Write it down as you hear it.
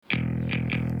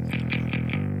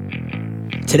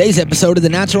Today's episode of the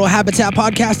Natural Habitat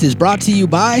Podcast is brought to you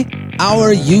by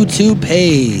our YouTube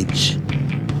page.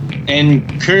 And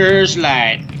Coors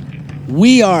Light.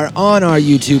 We are on our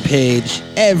YouTube page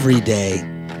every day,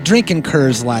 drinking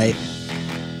Coors Light,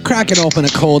 cracking open a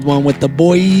cold one with the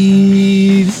boys.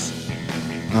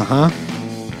 That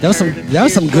was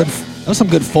some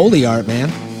good Foley art, man.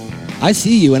 I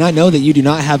see you, and I know that you do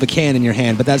not have a can in your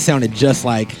hand, but that sounded just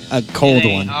like a cold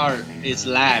one. Art. It's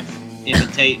live,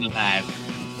 imitating live.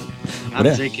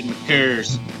 I'm drinking the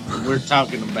Coors. We're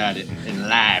talking about it in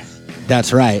live.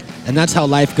 That's right, and that's how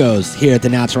life goes here at the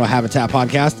Natural Habitat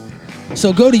Podcast.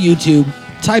 So go to YouTube,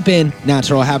 type in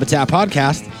Natural Habitat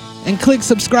Podcast, and click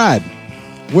subscribe.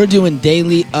 We're doing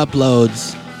daily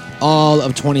uploads all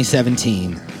of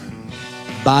 2017.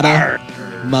 Bada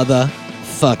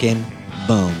motherfucking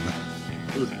boom.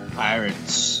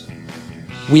 Pirates.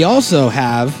 We also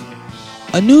have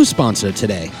a new sponsor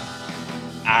today.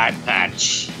 Eye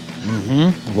patch.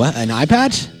 What? An eye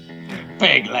patch?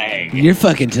 Big leg. You're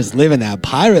fucking just living that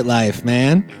pirate life,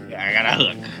 man. Yeah, I got a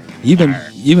hook.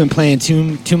 You've been playing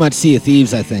too much Sea of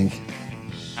Thieves, I think.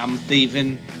 I'm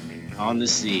thieving on the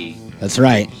sea. That's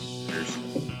right.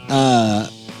 Are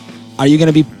you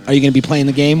gonna be playing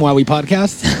the game while we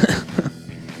podcast?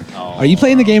 Are you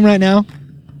playing the game right now?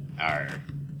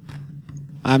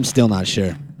 I'm still not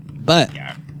sure. But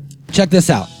check this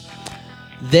out.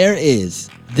 There is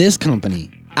this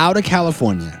company out of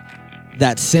California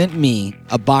that sent me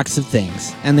a box of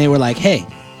things. And they were like, hey,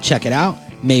 check it out.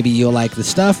 Maybe you'll like the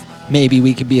stuff. Maybe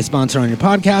we could be a sponsor on your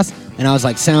podcast. And I was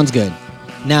like, sounds good.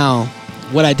 Now,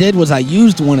 what I did was I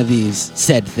used one of these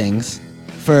said things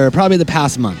for probably the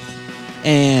past month.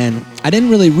 And I didn't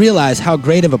really realize how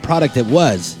great of a product it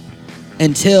was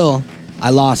until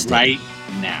I lost it. Right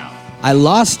now. I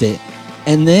lost it,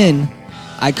 and then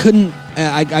I couldn't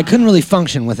really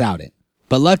function without it.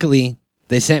 But luckily,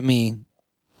 they sent me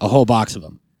a whole box of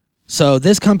them. So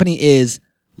this company is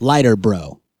Lighter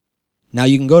Bro. Now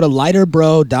you can go to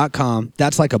lighterbro.com.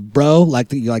 That's like a bro,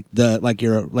 like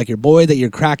your boy that you're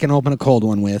cracking open a cold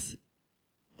one with.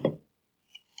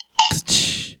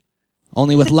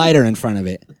 Only with lighter in front of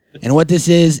it. And what this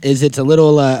is it's a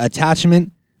little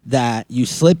attachment that you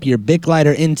slip your Bic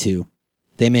lighter into.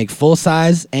 They make full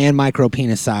size and micro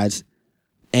penis size.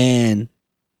 And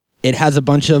it has a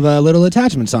bunch of little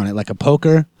attachments on it, like a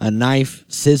poker, a knife,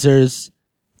 scissors.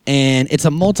 And it's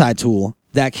a multi-tool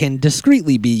that can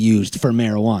discreetly be used for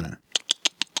marijuana.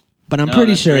 But I'm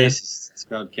pretty sure... Racist. It's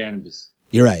called cannabis.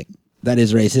 You're right. That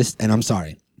is racist, and I'm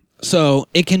sorry. So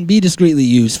it can be discreetly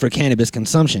used for cannabis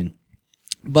consumption.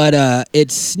 But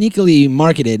it's sneakily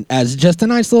marketed as just a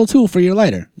nice little tool for your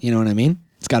lighter. You know what I mean?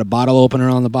 It's got a bottle opener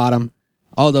on the bottom.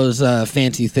 All those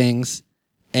fancy things.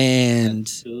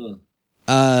 And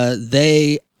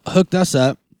they hooked us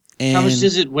up. And how much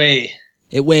does it weigh?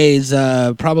 It weighs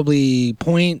probably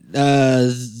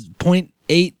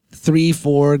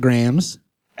 0.834 grams.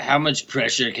 How much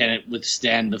pressure can it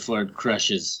withstand before it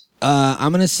crushes?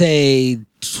 I'm gonna say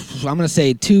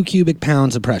 2 cubic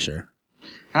pounds of pressure.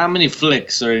 How many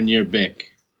flicks are in your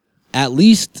Bic? At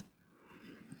least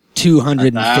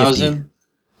 250. 1,000?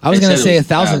 I was gonna say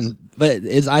 1,000, but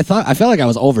I felt like I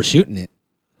was overshooting it.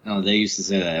 No, they used to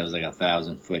say that it was like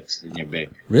 1,000 flicks in your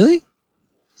Bic. Really?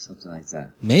 Something like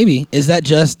that. Maybe. Is that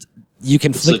just you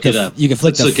can flick the flint?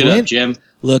 Look it up, Jim.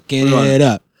 Looking it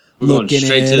up. We're going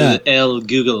straight to the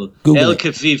Google El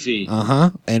Kafifi.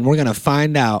 And we're gonna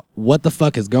find out what the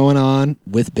fuck is going on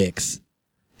with Bics.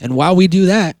 And while we do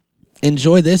that,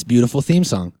 enjoy this beautiful theme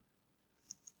song.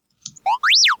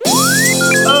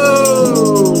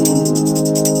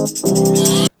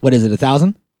 Oh! What is it?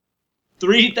 1,000?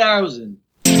 3,000.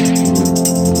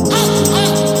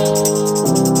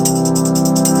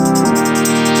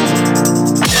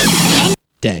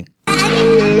 Dang.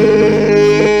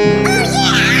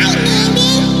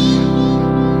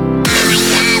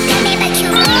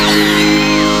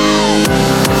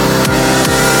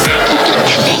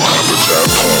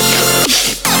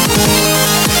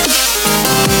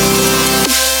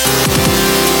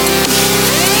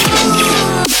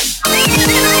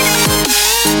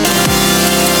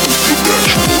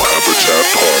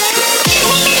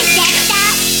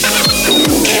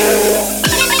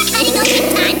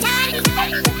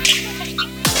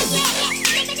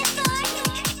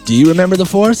 Do you remember the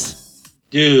Force?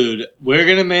 Dude, we're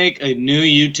going to make a new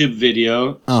YouTube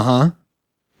video.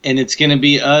 And it's going to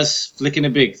be us flicking a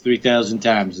Bic 3,000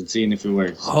 times and seeing if it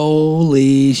works.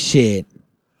 Holy shit.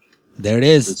 There it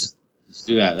is. Let's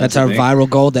do that. That's our viral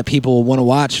goal that people want to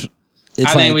watch.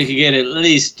 I think we could get at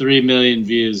least 3 million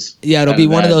views. Yeah, it'll be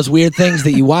one of those weird things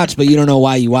that you watch, but you don't know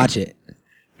why you watch it.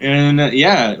 And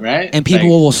yeah, right. And people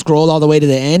will scroll all the way to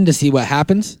the end to see what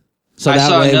happens. So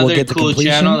that way we'll get the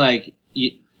completion. I saw another cool channel, like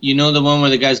you know the one where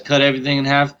the guys cut everything in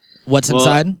half. What's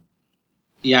inside?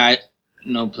 Yeah,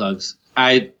 no plugs.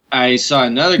 I saw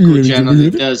another cool channel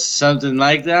that does something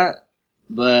like that,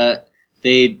 but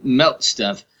they melt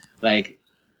stuff. Like,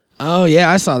 oh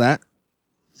yeah, I saw that.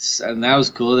 And that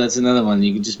was cool. That's another one.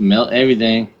 You can just melt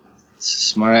everything. It's a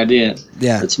smart idea.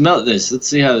 Yeah. Let's melt this. Let's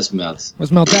see how this melts.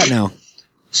 Let's melt that now.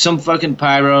 Some fucking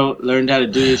pyro learned how to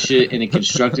do his shit in a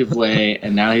constructive way,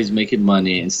 and now he's making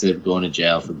money instead of going to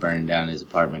jail for burning down his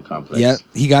apartment complex. Yep,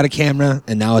 he got a camera,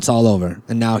 and now it's all over.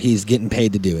 And now he's getting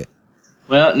paid to do it.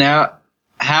 Well, now,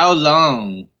 how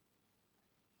long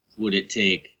would it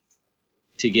take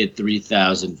to get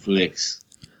 3,000 flicks?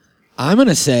 I'm going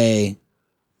to say...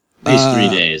 At least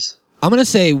 3 days. I'm going to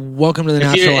say, welcome to the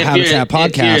Natural Habitat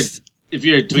Podcast. If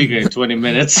you're a tweaker, 20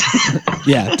 minutes.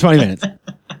 Yeah, 20 minutes.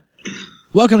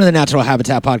 Welcome to the Natural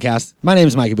Habitat Podcast. My name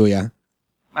is Mikey Booyah.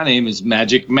 My name is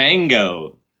Magic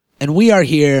Mango. And we are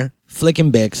here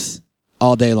flicking Bix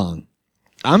all day long.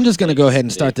 I'm just going to go ahead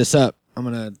and start this up. I'm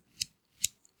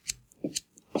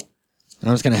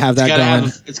just going to have that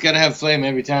going. It's got to have flame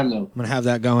every time, though. I'm going to have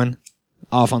that going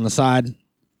off on the side.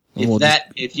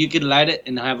 If you could light it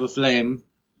and have a flame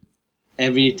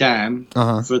every time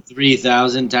for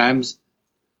 3,000 times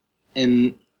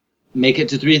and make it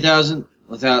to 3,000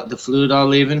 without the fluid all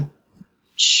leaving.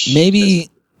 Maybe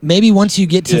once you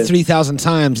get to 3,000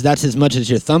 times, that's as much as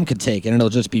your thumb could take, and it'll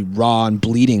just be raw and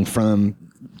bleeding from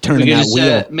turning that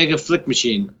wheel. Make a flick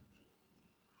machine.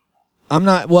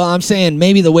 I'm saying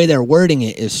maybe the way they're wording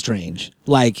it is strange.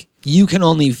 Like, you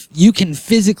can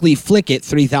physically flick it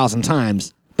 3,000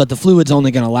 times, but the fluid's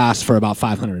only going to last for about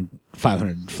 500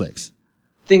 flicks.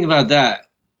 Think about that.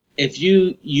 If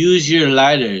you use your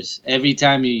lighters every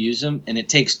time you use them, and it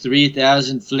takes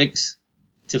 3,000 flicks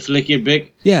to flick your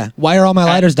Bic. Yeah. Why are all my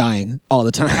lighters dying all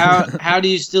the time? How do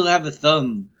you still have a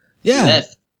thumb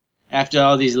left after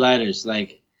all these lighters?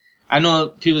 Like, I know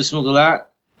people smoke a lot.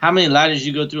 How many lighters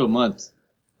you go through a month?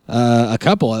 A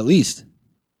couple at least.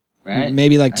 Right?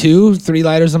 Maybe like 2-3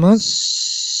 lighters a month.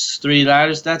 3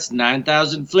 lighters. That's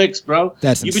 9,000 flicks, bro.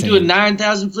 That's You've insane. been doing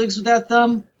 9,000 flicks with that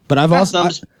thumb. But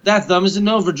that thumb is in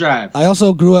overdrive. I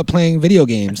also grew up playing video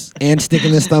games and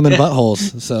sticking this thumb in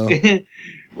buttholes. So,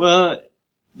 well,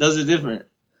 those are different.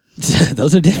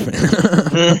 Those are different.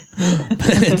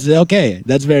 It's okay.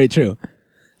 That's very true.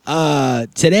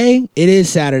 Today it is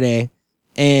Saturday,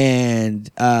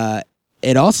 and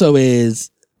it also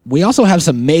is. We also have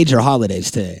some major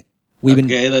holidays today.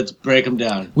 Let's break them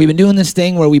down. We've been doing this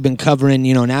thing where we've been covering,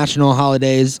 national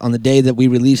holidays on the day that we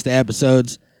release the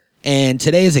episodes. And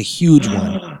today is a huge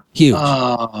one. Huge.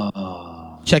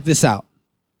 Check this out.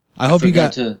 I hope you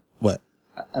got... What?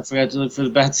 I forgot to look for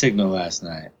the bat signal last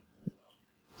night.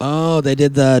 Oh, they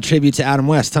did the tribute to Adam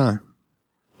West, huh?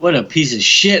 What a piece of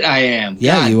shit I am.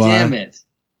 Yeah, God you damn are. it.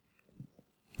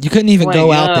 You couldn't even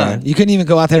go out there. You couldn't even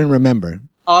go out there and remember.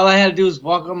 All I had to do was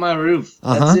walk on my roof.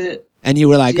 That's it. And you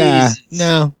were like, no.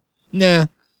 I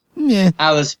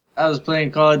was playing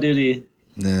Call of Duty.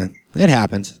 Nah, it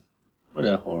happens. What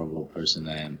a horrible person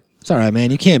I am. It's all right,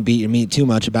 man. You can't beat your meat too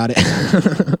much about it.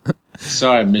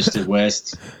 Sorry, Mr.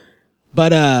 West.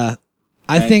 But I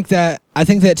think that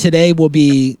today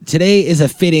is a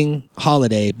fitting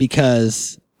holiday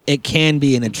because it can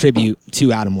be a tribute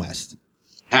to Adam West.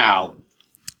 How?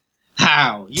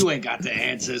 You ain't got the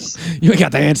answers. You ain't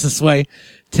got the answers, Sway.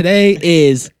 Today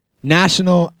is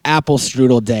National Apple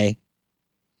Strudel Day.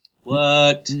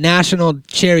 What? National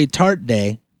Cherry Tart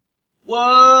Day.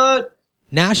 What?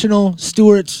 National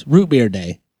Stewart's Root Beer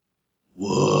Day.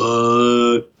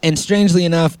 What? And strangely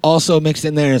enough, also mixed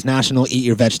in there is National Eat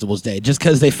Your Vegetables Day, just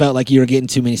because they felt like you were getting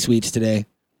too many sweets today.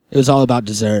 It was all about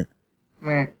dessert.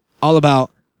 Meh. All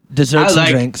about desserts and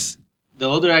drinks. The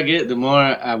older I get, the more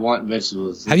I want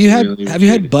vegetables. Have you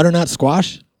had butternut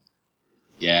squash?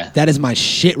 Yeah. That is my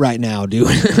shit right now, dude.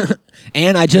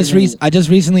 And I just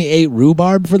recently ate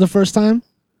rhubarb for the first time.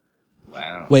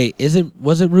 Wow. Wait,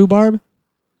 was it rhubarb?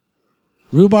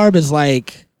 Rhubarb is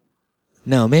like...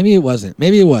 No, maybe it wasn't.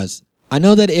 Maybe it was. I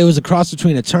know that it was a cross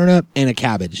between a turnip and a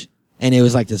cabbage. And it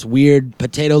was like this weird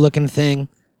potato-looking thing.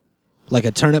 Like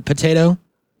a turnip potato.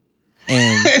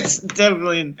 And it's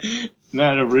definitely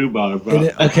not a rhubarb,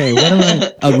 bro. Okay, what am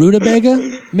I... A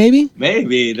rutabaga, maybe?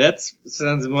 Maybe. That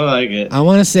sounds more like it. I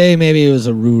want to say maybe it was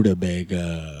a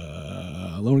rutabaga.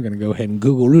 We're going to go ahead and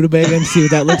Google rutabaga and see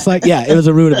what that looks like. Yeah, it was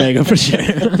a rutabaga for sure.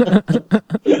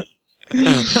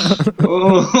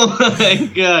 Oh my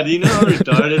god! You know how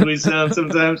retarded we sound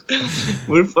sometimes.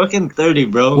 We're fucking 30,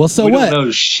 bro. Well, so we what? Don't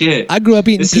know shit. I grew up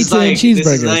eating pizza and cheeseburgers. This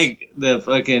is like the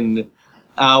fucking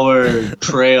hour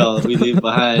trail we leave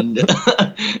behind.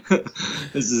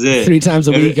 This is it. 3 times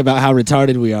a week about how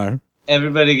retarded we are.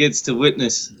 Everybody gets to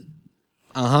witness.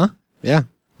 Yeah,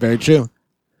 very true.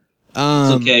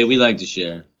 It's okay. We like to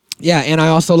share. Yeah, and I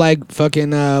also like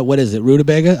fucking what is it,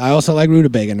 rutabaga? I also like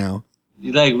rutabaga now.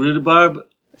 You like rhubarb?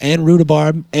 And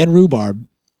rhubarb and rhubarb.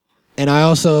 And I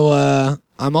also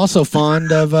I'm also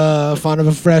fond of a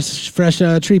fresh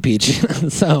tree peach.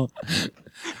 So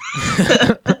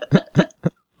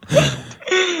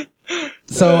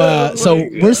so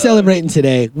we're celebrating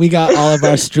today. We got all of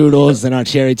our strudels and our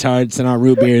cherry tarts and our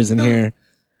root beers in here.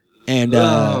 And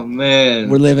oh man,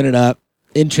 we're living it up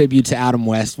in tribute to Adam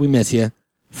West. We miss you,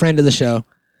 friend of the show.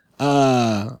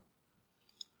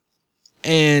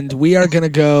 And we are gonna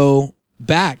go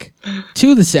back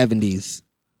to the 70s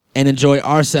and enjoy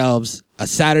ourselves a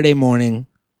Saturday morning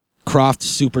Croft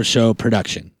Super Show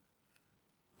production.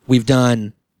 We've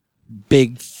done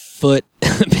Bigfoot.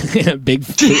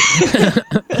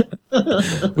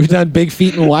 We've done Big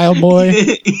Feet and Wild Boy.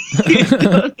 You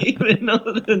don't even know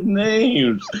the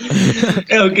names.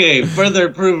 Okay,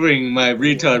 further proving my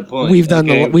retard point. We've done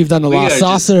the Lost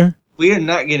Saucer. We are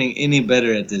not getting any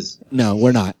better at this. No,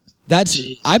 we're not.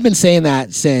 I've been saying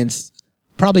that since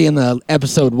probably in the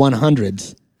episode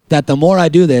 100s. That the more I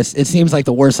do this, it seems like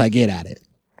the worse I get at it.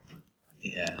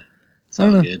 Yeah, I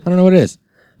don't know. I don't know what it is,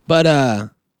 but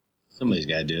somebody's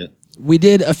got to do it. We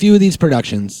did a few of these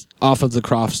productions off of the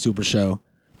Croft Super Show,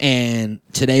 and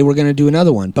today we're going to do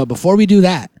another one. But before we do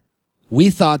that, we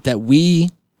thought that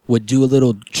we would do a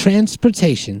little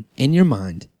transportation in your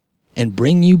mind and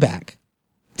bring you back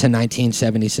to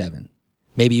 1977.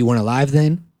 Maybe you weren't alive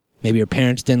then. Maybe your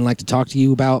parents didn't like to talk to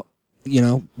you about,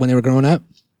 when they were growing up.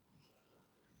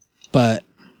 But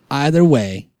either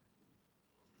way,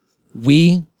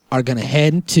 we are going to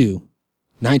head to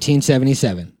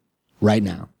 1977 right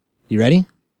now. You ready?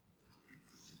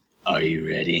 Are you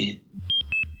ready?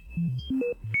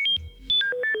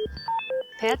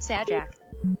 Pat Sajak.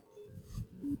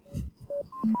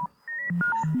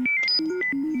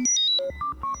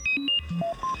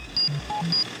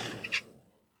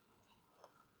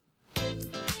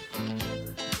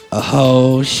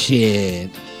 Oh,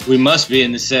 shit. We must be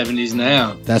in the 70s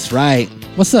now. That's right.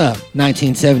 What's up,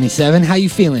 1977? How you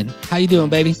feeling? How you doing,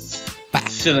 baby? Bye.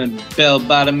 Feeling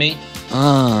bell-bottomy.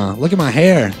 Look at my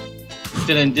hair.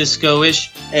 Feeling disco-ish.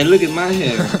 Hey, look at my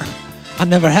hair. I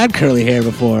never had curly hair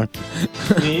before.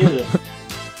 Me either.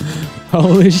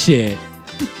 Holy shit.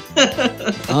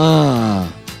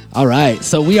 All right.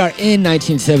 So we are in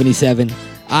 1977.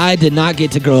 I did not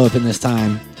get to grow up in this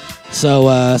time. So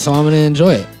I'm going to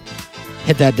enjoy it.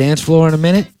 Hit that dance floor in a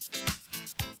minute.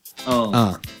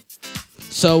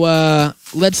 So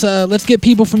let's get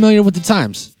people familiar with the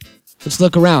times. Let's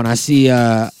look around. I see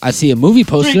a movie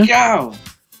poster. Freak out.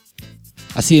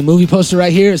 I see a movie poster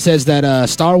right here. It says that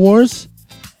Star Wars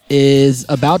is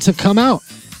about to come out.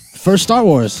 First Star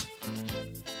Wars.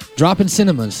 Dropping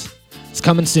cinemas. It's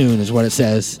coming soon is what it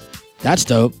says. That's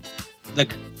dope.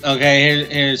 Okay,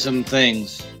 here's some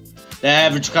things. The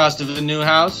average cost of a new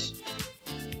house,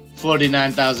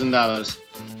 $49,000.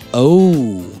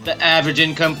 Oh. The average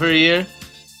income per year,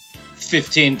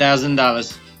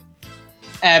 $15,000.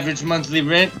 Average monthly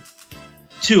rent,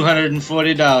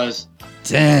 $240.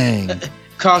 Dang.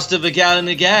 Cost of a gallon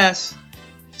of gas,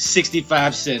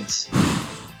 65 cents.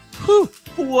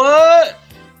 What?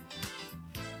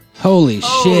 Holy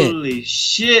shit. Holy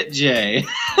shit, Jay.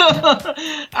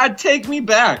 Take me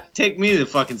back. Take me to the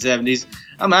fucking 70s.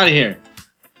 I'm out of here.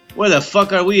 Where the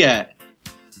fuck are we at?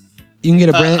 You can get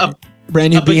a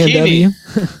brand new BMW.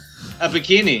 A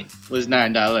bikini was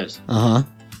 $9. Uh-huh.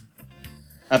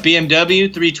 A BMW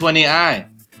 320i,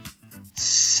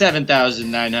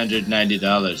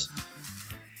 $7,990.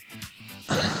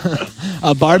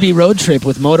 A Barbie road trip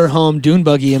with motorhome, dune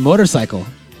buggy, and motorcycle.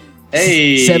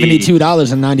 Hey.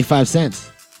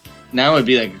 $72.95. Now it'd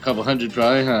be like a couple hundred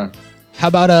probably, huh? How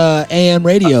about a AM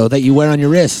radio that you wear on your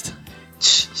wrist?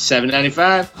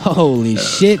 $7.95. Holy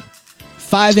shit.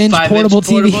 5-inch portable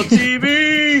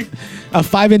TV. A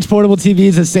 5-inch portable TV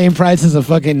is the same price as a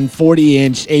fucking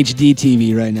 40-inch HD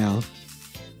TV right now.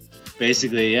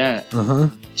 Basically, yeah. Uh-huh.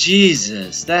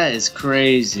 Jesus, that is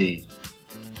crazy.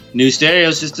 New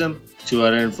stereo system,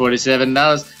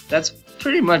 $247. That's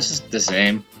pretty much the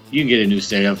same. You can get a new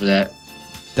stereo for that.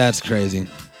 That's crazy.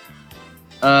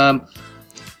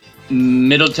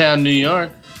 Middletown, New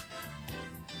York.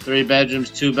 3 bedrooms,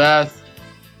 2 bath.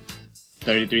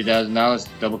 $33,000,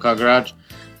 double car garage.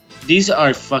 these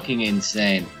are fucking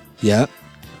insane. Yep.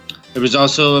 There was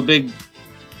also a big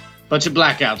bunch of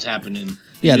blackouts happening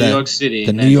in New York City.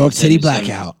 The New York City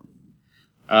blackout.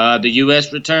 The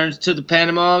U.S. returns to the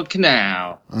Panama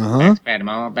Canal. Back to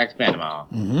Panama, back to Panama.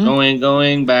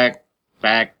 Going back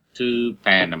to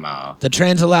Panama. The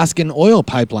Trans-Alaskan oil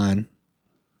pipeline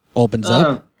opens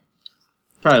up.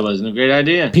 Probably wasn't a great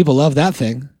idea. People love that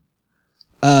thing.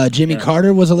 Jimmy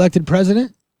Carter was elected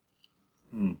president.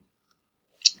 The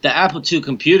Apple II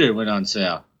computer went on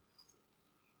sale.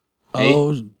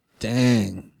 Oh,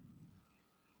 dang.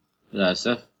 That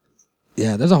stuff.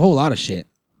 Yeah, there's a whole lot of shit.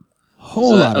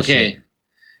 Whole lot of shit. Okay,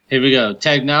 here we go.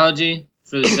 Technology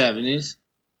for the 70s.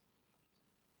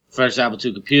 First Apple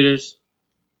II computers.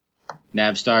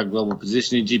 Navstar global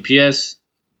positioning GPS.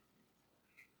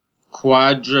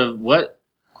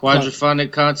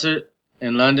 Quadraphonic concert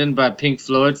in London by Pink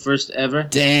Floyd, first ever.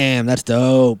 Damn, that's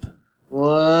dope.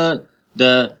 What?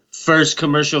 The first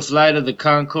commercial flight of the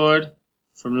Concorde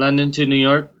from London to New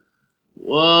York.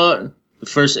 What? The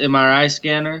first MRI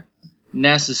scanner.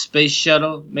 NASA space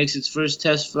shuttle makes its first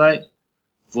test flight.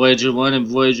 Voyager 1 and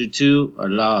Voyager 2 are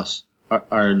launched.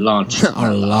 Are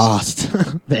lost.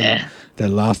 They're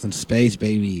lost in space,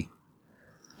 baby.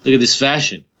 Look at this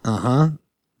fashion. Got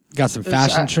some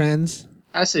fashion trends.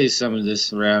 I see some of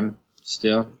this around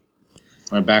still.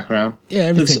 Or background. Yeah,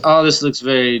 everything. All this looks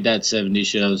very that 70s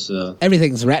show, so.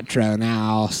 Everything's retro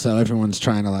now, so everyone's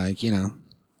trying to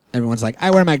everyone's like,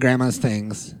 I wear my grandma's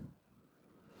things.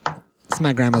 It's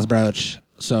my grandma's brooch.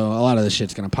 So a lot of this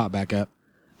shit's gonna pop back up.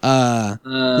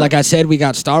 Like I said, we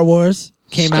got Star Wars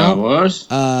came out. Star Wars?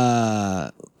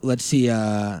 Let's see,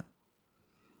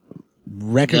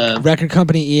 record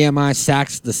company EMI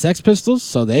sacks the Sex Pistols,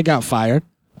 so they got fired.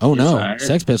 Oh no, fired.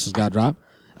 Sex Pistols got dropped.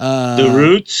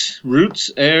 The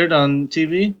Roots aired on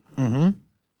TV.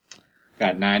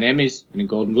 Got 9 Emmys and a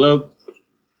Golden Globe.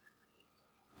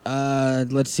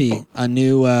 Let's see. A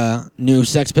new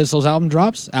Sex Pistols album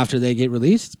drops after they get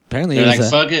released. Apparently,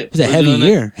 fuck it. It was a heavy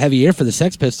year. Heavy year for the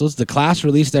Sex Pistols. The Clash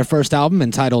released their first album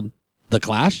entitled The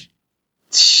Clash.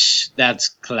 That's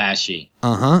clashy.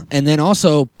 And then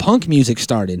also punk music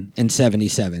started in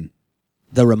 '77.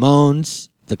 The Ramones,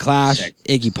 The Clash,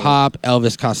 Iggy Pop,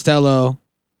 Elvis Costello,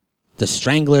 The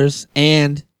Stranglers,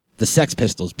 and the Sex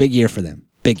Pistols. Big year for them.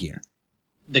 Big year.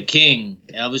 The King,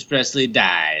 Elvis Presley,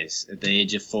 dies at the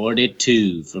age of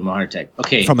 42 from a heart attack.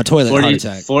 Okay. From a toilet heart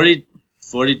attack.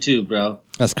 42, bro.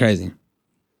 That's crazy.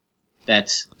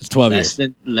 That's 12 years.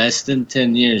 Less than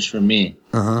 10 years for me.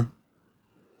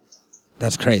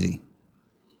 That's crazy.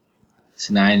 It's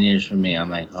 9 years for me. I'm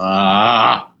like,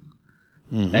 that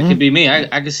could be me.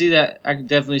 I could see that. I could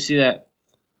definitely see that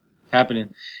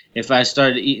happening. If I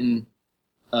started eating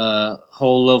a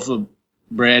whole loaf of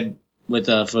bread with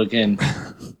a fucking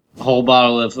whole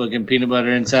bottle of fucking peanut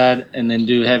butter inside and then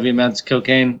do heavy amounts of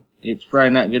cocaine, it's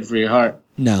probably not good for your heart.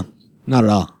 No, not at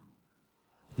all.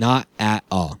 Not at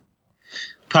all.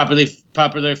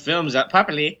 Popular films out.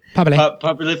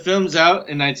 Popular films out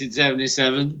in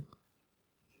 1977.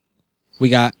 We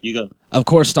got, you go. Of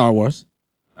course, Star Wars.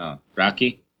 Oh,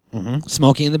 Rocky.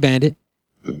 Smokey and the Bandit.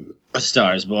 A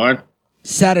Star is Born.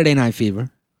 Saturday Night Fever.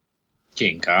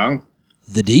 King Kong.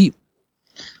 The Deep.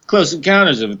 Close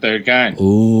Encounters of the Third Kind.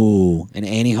 Ooh, and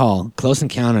Annie Hall. Close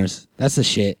Encounters. That's the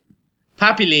shit.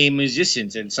 Popular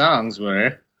musicians and songs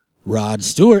were Rod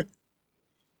Stewart.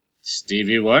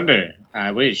 Stevie Wonder.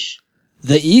 I Wish.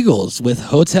 The Eagles with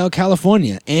Hotel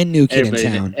California and New Kid in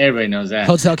Town. Everybody knows that.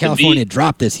 Hotel California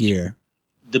dropped this year.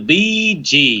 The Bee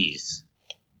Gees.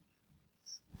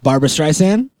 Barbra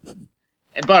Streisand.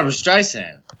 And Barbra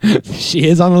Streisand. She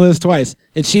is on the list twice.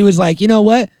 And she was like, you know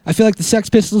what? I feel like the Sex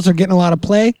Pistols are getting a lot of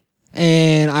play.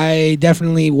 And I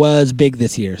definitely was big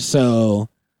this year. So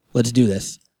let's do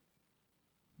this.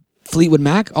 Fleetwood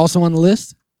Mac, also on the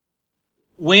list.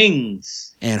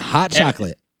 Wings. And Hot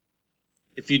Chocolate.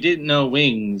 If you didn't know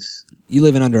Wings, you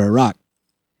living under a rock.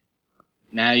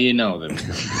 Now you know them.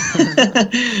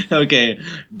 Okay.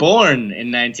 Born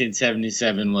in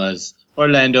 1977 was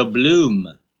Orlando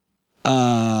Bloom.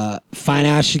 Fine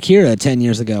ass Shakira 10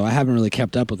 years ago. I haven't really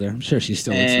kept up with her. I'm sure she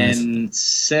still looks nice. And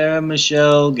Sarah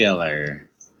Michelle Gellar.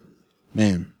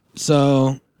 Man.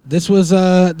 So this was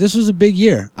a big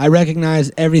year. I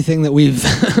recognize everything that we've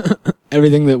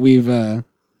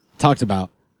talked about.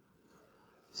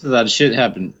 So a lot of shit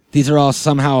happened. These are all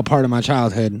somehow a part of my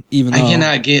childhood, even though I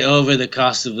cannot get over the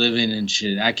cost of living and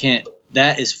shit. I can't.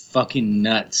 That is fucking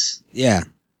nuts. Yeah.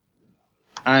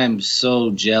 I am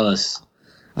so jealous.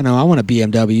 I know. I want a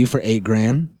BMW for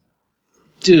 $8,000.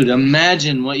 Dude,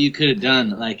 imagine what you could have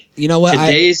done. Like, you know what?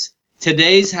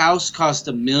 Today's house cost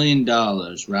 $1 million,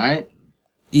 right?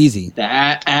 Easy. The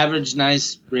average,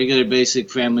 nice, regular,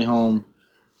 basic family home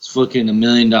is fucking $1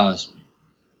 million.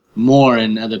 More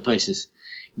in other places.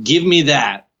 Give me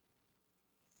that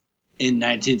in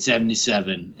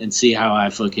 1977 and see how I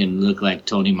fucking look like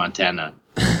Tony Montana.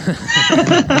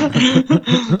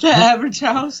 The average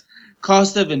house,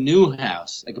 cost of a new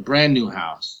house, like a brand new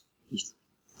house, was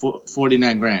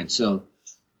 49 grand. So,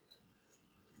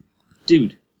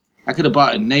 dude, I could have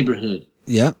bought a neighborhood.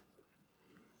 Yep.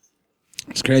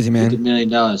 It's crazy, man. $1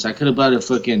 million. I could have bought a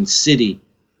fucking city.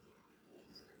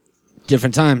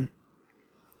 Different time.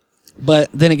 But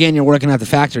then again, you're working at the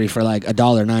factory for like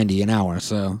 $1.90 an hour,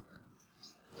 so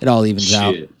it all evens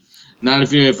out. Not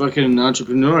if you're a fucking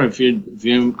entrepreneur. If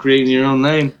you're creating your own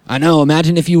lane. I know.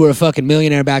 Imagine if you were a fucking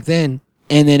millionaire back then,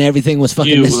 and then everything was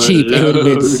fucking this cheap. It would have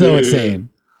been so insane.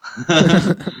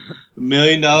 $1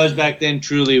 million back then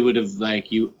truly would have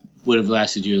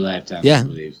lasted you a lifetime. Yeah, I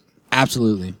believe.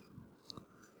 Absolutely.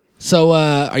 So,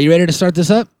 are you ready to start this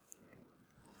up?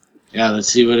 Yeah, let's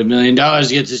see what $1 million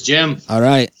gets us, Jim. All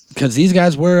right, because these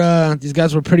guys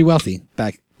were pretty wealthy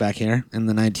back here in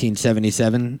the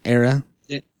 1977 era.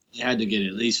 You had to get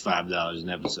at least $5 an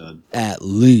episode. At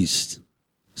least.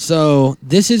 So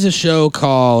this is a show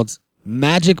called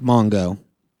Magic Mongo.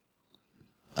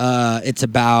 It's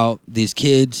about these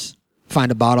kids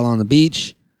find a bottle on the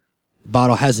beach. The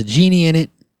bottle has a genie in it,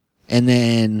 and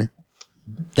then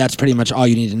that's pretty much all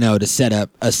you need to know to set up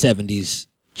a 70s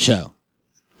show.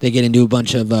 They get into a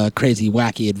bunch of crazy,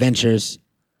 wacky adventures.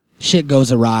 Shit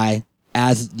goes awry,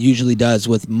 as it usually does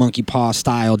with monkey paw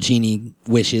style genie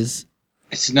wishes.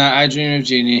 It's not I Dream of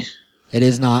Genie. It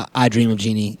is not I Dream of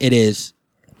Genie. It is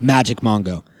Magic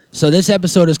Mongo. So this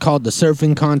episode is called The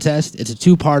Surfing Contest. It's a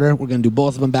two-parter. We're going to do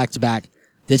both of them back-to-back.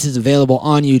 This is available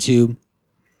on YouTube.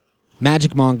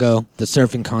 Magic Mongo, The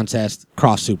Surfing Contest,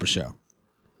 Cross Super Show.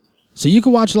 So you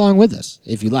can watch along with us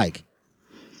if you like.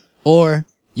 Or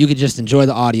you could just enjoy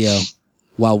the audio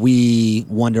while we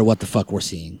wonder what the fuck we're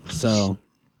seeing. So,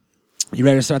 you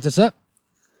ready to start this up?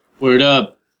 Word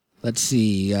up. Let's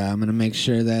see. I'm going to make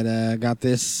sure that I got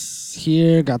this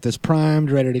here. Got this primed,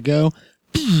 ready to go.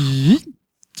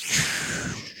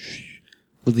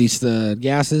 Release the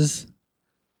gases.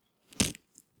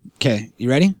 Okay, you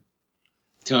ready?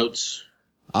 Totes.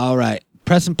 All right.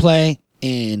 Press and play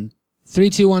in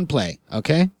 3, 2, 1, play.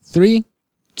 Okay? 3,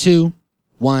 2,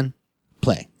 1,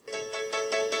 play.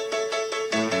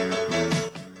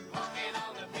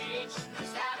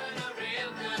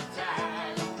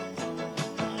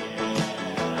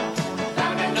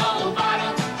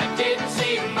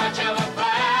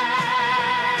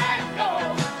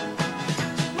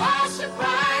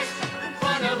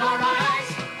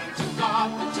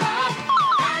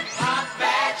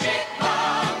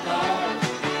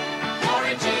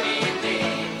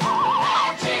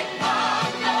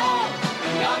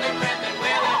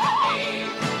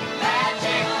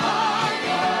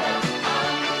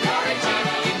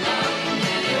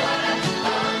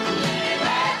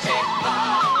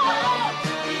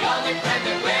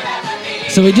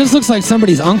 So he just looks like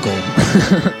somebody's uncle.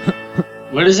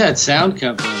 Where does that sound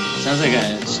come from? It sounds like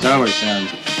a Star Wars sound.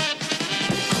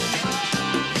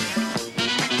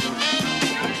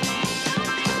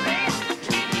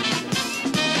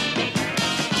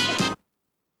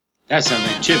 That sounds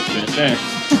like Chip right there.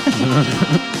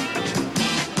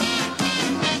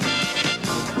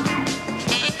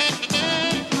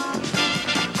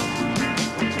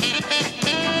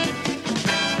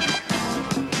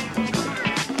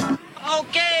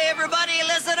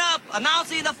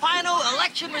 Announcing the final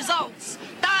election results.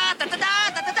 Da, da, da, da,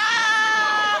 da, da,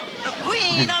 da. The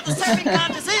queen of the surfing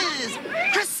contest is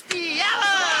Christy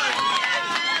Allen.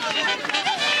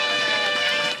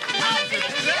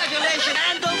 Congratulations,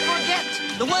 and don't forget,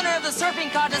 the winner of the surfing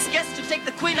contest gets to take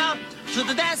the queen out to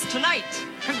the dance tonight.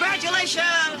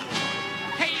 Congratulations.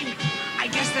 Hey, I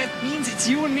guess that means it's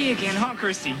you and me again, huh,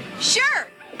 Christy? Sure,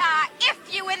 if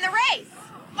you win the race.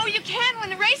 Oh, you can win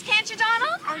the race, can't you,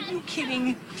 Donald? Are you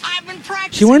kidding? I've been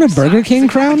practicing. She wearing a Burger King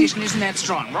crown? The competition isn't that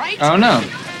strong, right? Oh, no.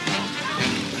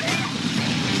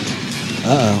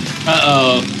 Uh-oh.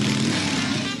 Uh-oh.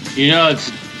 You know it's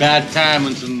a bad time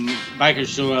when some bikers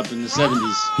show up in the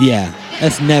 70s. Yeah,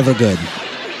 that's never good.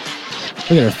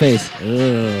 Look at her face.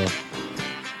 Ugh.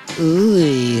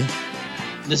 Ooh.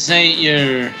 This ain't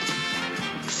your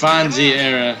Fonzie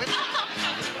era.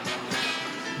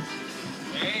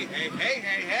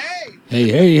 Hey,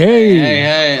 hey, hey. Hey,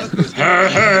 hey.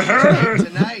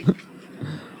 Tonight.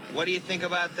 What do you think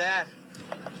about that?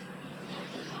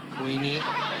 Queenie?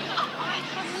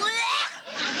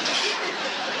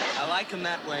 I like him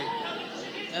that way.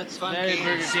 That's Funky very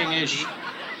Burger and King-ish.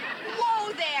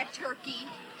 Whoa there, turd. turkey.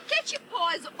 Get your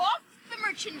paws off the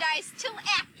merchandise till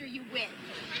after you win.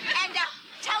 And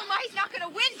tell him why he's not going to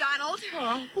win, Donald.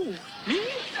 Who? Me?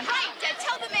 Right,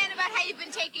 tell the man about how you've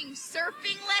been taking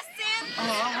surfing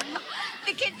lessons.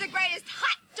 The kid's the greatest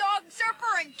hot dog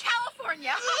surfer in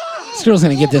California. This girl's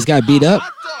gonna get this guy beat up.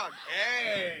 Hot dog.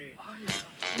 Hey.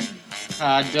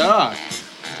 Hot dog.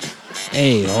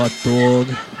 Hey, hot dog.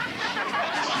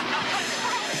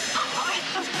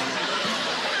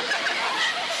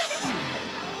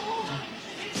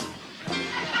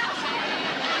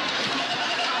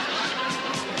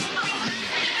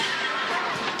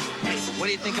 What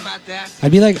do you think about that?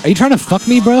 I'd be like, are you trying to fuck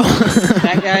me, bro?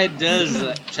 That guy does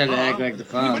try to act like the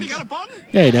Anybody Fonz. got a bun?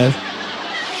 Yeah, he does. If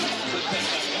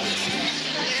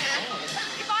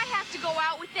I have to go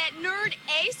out with that nerd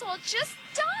Ace, I'll just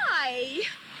die.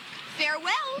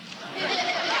 Farewell.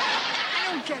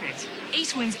 I don't get it.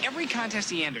 Ace wins every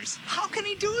contest he enters. How can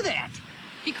he do that?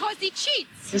 Because he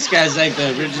cheats. This guy's like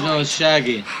the original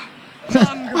Shaggy.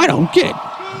 I don't get it.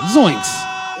 Zoinks.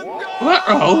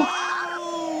 Uh-oh.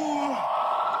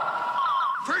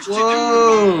 First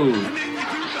Whoa.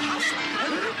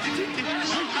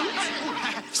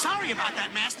 Sorry about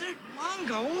that, Master.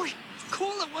 Mongo,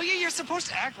 cool it, will you? You're supposed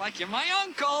to act like you're my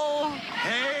uncle.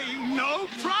 Hey, no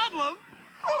problem.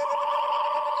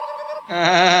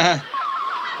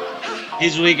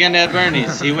 He's Weekend at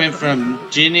Bernie's. He went from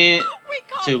Ginny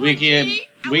to Winky at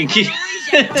Winky.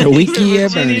 To Winky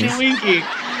at Ginny to Bernie's. Winky.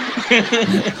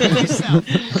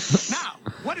 Now,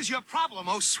 what is your problem,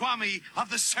 oh Swami of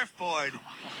the surfboard?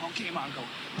 Okay, Mongo.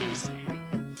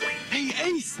 Hey,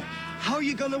 Ace, how are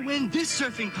you gonna win this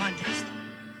surfing contest?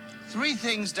 3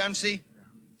 things, Dunsey.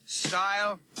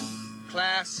 Style,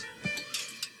 class,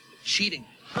 cheating.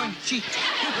 Going to cheat.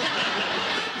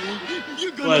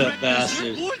 You're gonna What a wreck the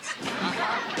bastard. surfboards?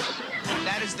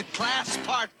 That is the class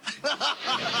part.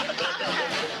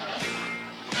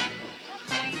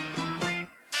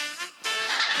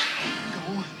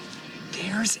 Mongo,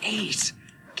 there's Ace.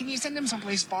 Can you send him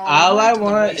someplace far All away I to the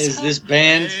want race is hub? this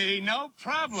band Hey, no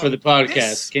problem. for the podcast.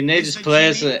 This Can they is just the play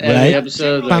us Genie- every Right.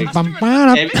 episode? Bum, Like, bum,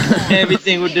 bum,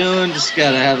 everything we're doing just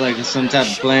gotta have like some type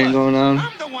of playing going on.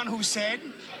 I'm the one who said,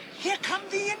 here come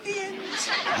the Indians.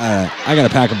 Alright, I gotta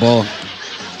pack a bowl.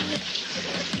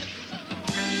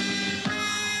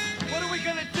 What are we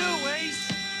gonna do,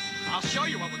 Ace? I'll show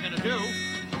you what we're gonna do.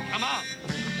 Come on.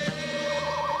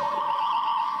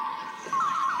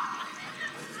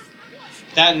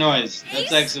 That noise. That's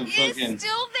Ace like some is fucking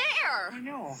still there. I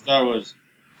know. Star Wars.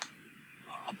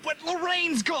 But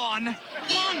Lorraine's gone.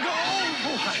 Mongo!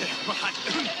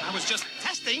 I was just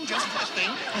testing,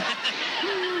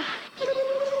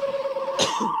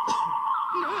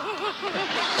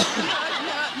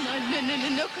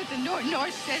 No, because the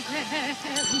North says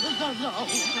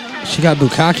She got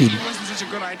bukakied. It wasn't such a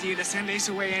good idea to send Ace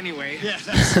away anyway. Yeah,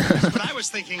 that's what I was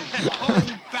thinking. Oh,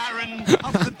 Baron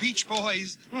of the Beach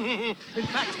Boys. In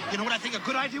fact, you know what I think a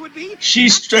good idea would be? She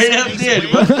straight up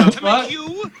did. What To the make fuck?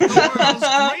 you the world's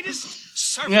greatest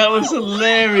surfer. That was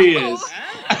hilarious.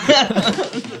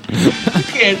 You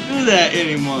can't do that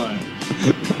anymore.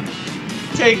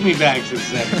 Take me back to the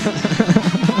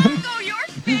 70s. Oh, you're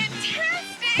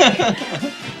fantastic!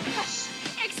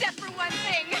 Except for one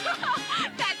thing.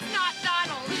 That's not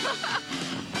Donald.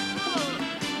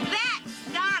 That's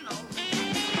Donald.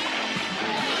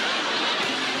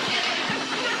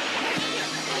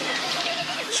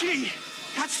 Gee,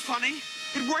 that's funny.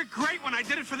 It worked great when I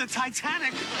did it for the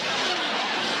Titanic.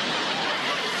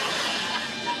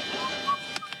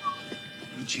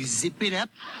 Would you zip it up?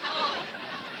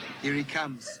 Here he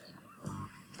comes.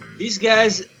 These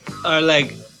guys are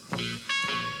like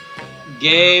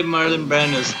gay Marlon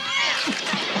Brandos.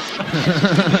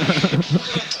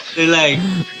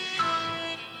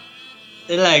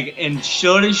 They're like in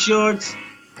shorty shorts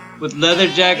with leather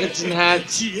jackets and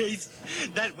hats, Jeez,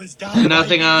 that was and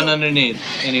nothing on underneath.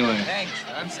 Anyway, Thanks,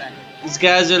 I'm sorry. these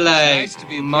guys are like Nice to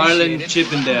be Marlon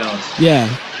appreciated. Chippendales. Yeah.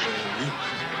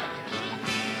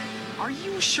 Are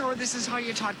you sure this is how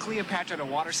you taught Cleopatra to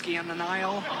water ski on the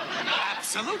Nile?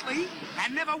 Absolutely.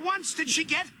 And never once did she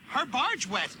get her barge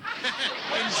wet.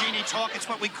 In genie talk, it's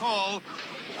what we call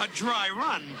a dry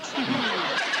run.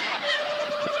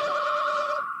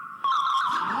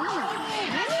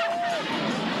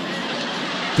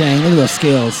 Dang, look at those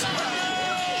scales. Mongo,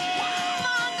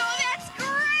 that's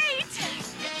great!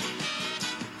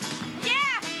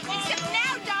 Yeah, except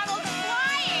now Donald's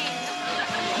flying.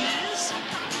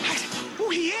 Oh,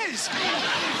 he is.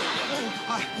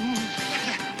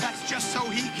 That's just so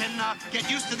he can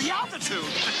get used to the altitude.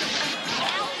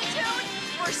 Altitude?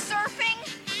 We're surfing?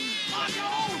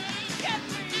 Mongo, get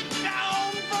me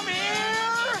down from here.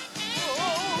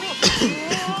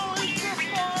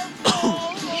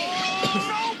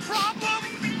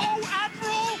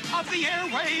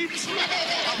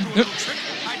 do a little trick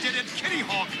I did at Kitty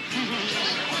Hawk.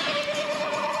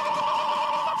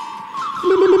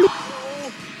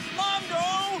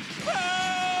 Mongo!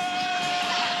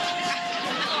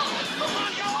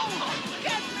 Mongo!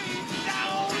 Get me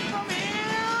down from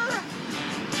here!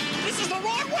 This is the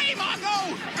wrong way, Mongo!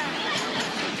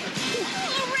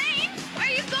 Lorraine, where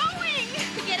are you going?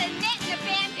 To get a net and a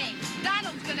Band-Aid.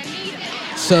 Donald's gonna need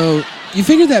it. So you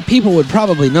figured that people would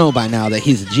probably know by now that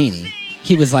he's a genie.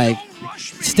 He was like,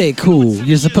 stay cool,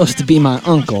 you're supposed to be my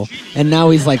uncle. And now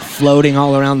he's like floating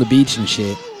all around the beach and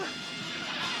shit.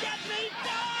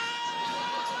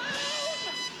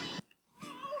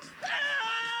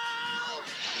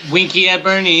 Winky at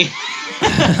Bernie.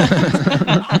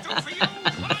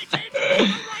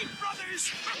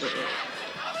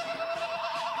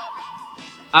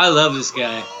 I love this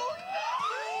guy.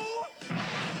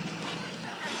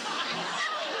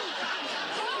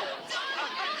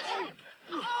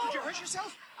 Did you hurt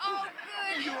yourself? Oh,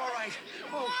 good. You're all right.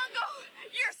 Oh, Mongo,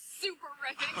 you're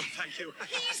superific. thank you.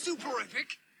 He's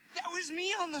superific. That was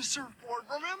me on the surfboard,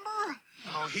 remember?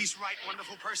 Oh, he's right,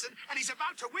 wonderful person. And he's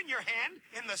about to win your hand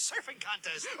in the surfing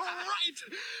contest. All right.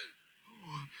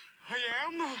 I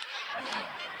am.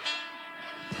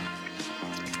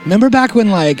 Remember back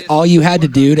when like all you had to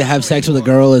do to have sex with a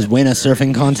girl is win a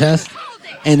surfing contest?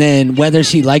 And then whether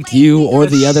she liked you or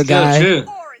the other guy, True.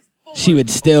 she would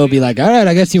still be like, all right,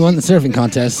 I guess you won the surfing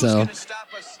contest, so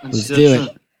let's do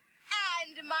it.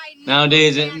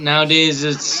 Nowadays,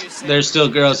 there's still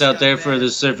girls out there for the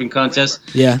surfing contest.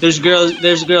 Yeah. There's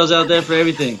girls out there for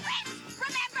everything.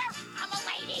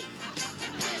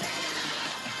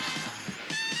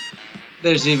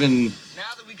 There's even.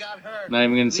 Now that we got her, Not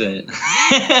even gonna say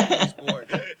it.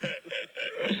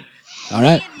 All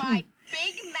right. In my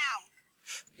big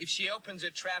mouth. if she opens her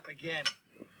trap again,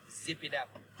 zip it up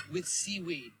with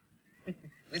seaweed.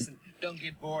 Listen, don't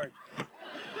get bored.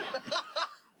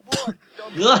 Bored,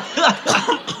 don't get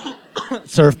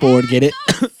Surfboard, get it?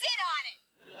 Sit on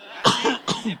it.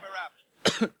 Zip her up.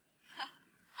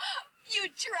 You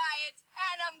try it,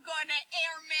 and I'm gonna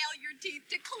airmail your teeth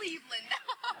to Cleveland.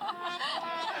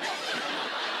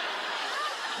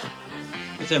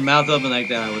 If their mouth open like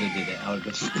that, I would have did it. I would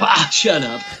have been, ah, shut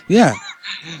up. Yeah.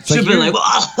 It's Should have been you're,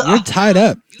 like, you're tied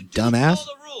up, You dumbass.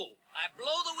 follow the rule. I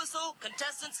blow the whistle,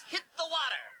 contestants hit the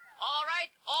water. All right,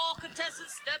 all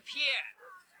contestants step here.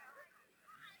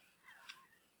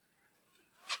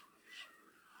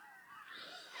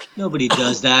 Nobody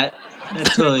does that. That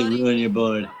totally ruin your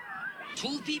board.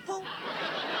 2 people?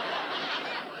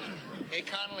 Hey,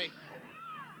 Connolly,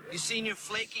 you seen your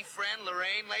flaky friend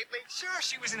Lorraine lately? Sure,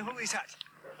 she was in Hooley's hut.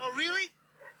 Oh, really?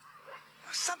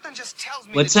 Something just tells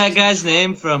me. What's that she's- guy's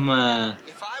name from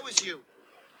If I was you,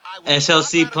 I would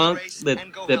SLC drop out of the Punk race that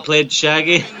and go that help played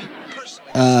Shaggy? me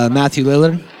personally. Matthew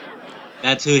Lillard.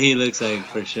 That's who he looks like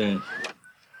for sure. Lorraine!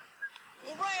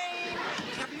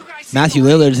 Have you guys seen Matthew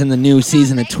Lorraine? Lillard's in the new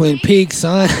season of Twin Peaks,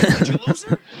 son. Did you lose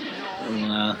her?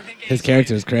 Wow. His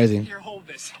character is crazy. Here, hold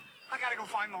this. I gotta go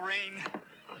find Lorraine.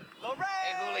 Lorraine!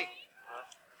 Hey, Hooley.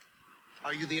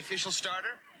 Are you the official starter?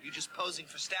 You just posing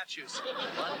for statues?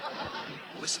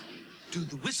 Whistle. Do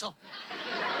the whistle.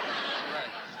 Right.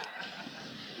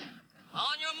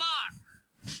 On your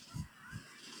mark.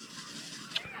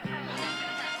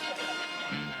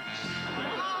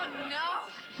 Oh no,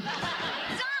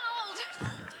 Donald!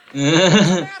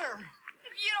 Matter?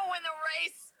 If you don't win the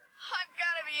race, I've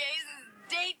gotta be Ace's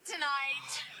date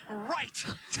tonight. Right.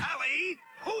 Tally.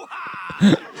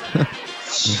 Hoo-ha!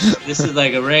 This is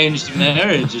like arranged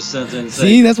marriage or something. It's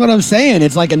See, like, that's what I'm saying.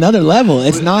 It's like another level.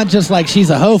 It's not just like she's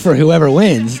a hoe for whoever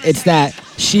wins. It's that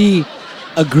she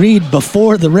agreed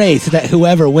before the race that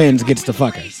whoever wins gets to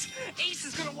fuck her. Ace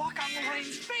is gonna walk on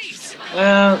Lorraine's face.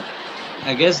 well,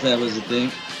 I guess that was the thing.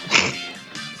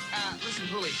 Listen,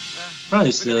 Hooley. Probably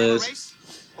We're still gonna have a is. race,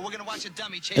 or we're gonna watch a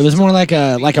dummy chase. It was more like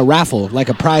a raffle, like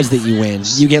a prize that you win.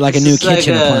 You get like a new It's like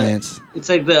kitchen a- appliance. It's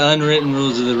like the unwritten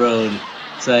rules of the road.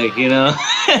 It's like, you know,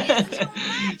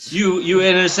 you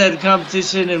enter said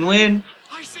competition and win,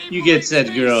 I saved you get Lorraine's said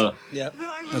face. girl. Yep. Then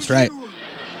I lose That's right. you.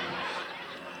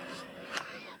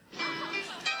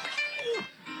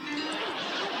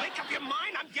 Make up your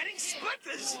mind, I'm getting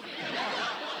splinters.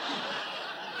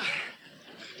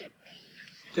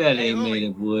 That ain't made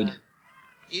of wood.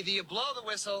 Either you blow the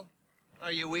whistle,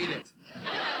 or you eat it.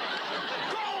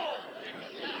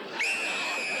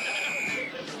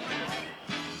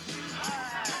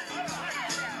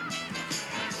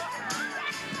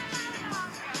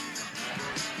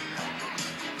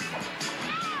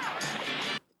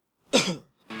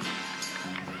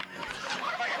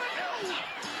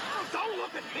 Don't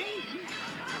look at me.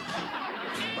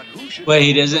 But who should Wait,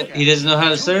 he doesn't know how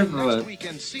to surf or what? We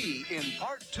can see in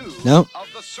part 2 Nope. of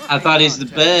the surfing I thought he's the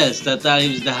contest. best. I thought he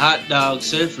was the hot dog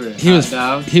surfer. He was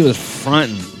dog. he was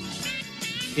fronting.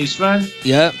 He was fun.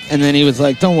 Yep. And then he was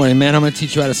like, "Don't worry, man. I'm gonna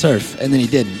teach you how to surf." And then he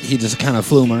didn't. He just kind of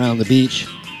flew him around the beach.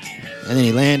 And then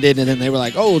he landed. And then they were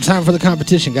like, "Oh, time for the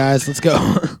competition, guys. Let's go."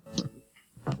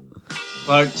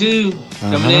 Part 2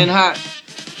 coming in hot.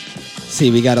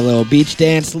 See, we got a little beach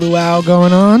dance luau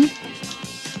going on.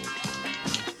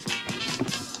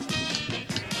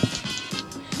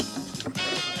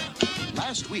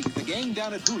 Last week, the gang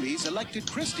down at Hooley's elected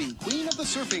Christy queen of the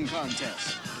surfing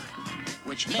contest.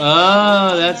 Which meant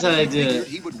That's how they do figured it.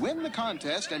 he would win the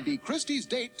contest and be Christy's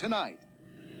date tonight.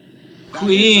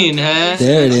 Queen, huh?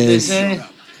 There it That's what they is. say.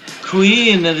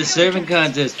 Queen of the surfing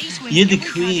contest. You're the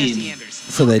queen.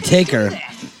 So they take her,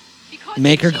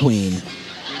 make her queen,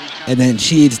 and then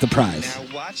she eats the prize.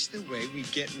 Now watch the way we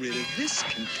get rid of this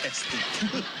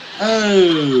contestant.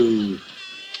 Oh.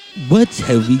 What's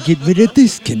how we get rid of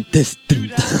this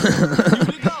contestant?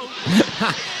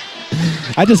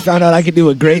 I just found out I could do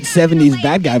a great 70s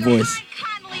bad guy voice.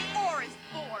 Oh,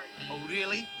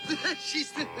 really?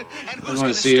 She's the, and I want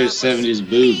to see her 70s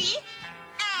boobs.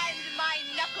 And my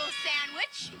knuckle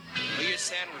sandwich. Oh, your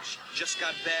sandwich just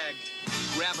got bagged.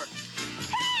 Grab her.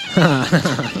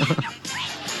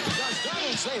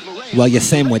 Well, your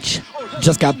sandwich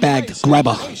just got bagged. Grab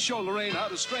her.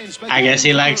 I guess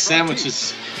he likes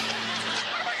sandwiches.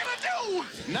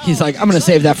 He's like, I'm going to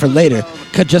save that for later,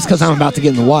 just because I'm about to get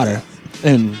in the water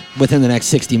and within the next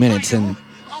 60 minutes, and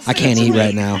I can't eat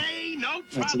right now.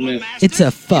 That's a myth. It's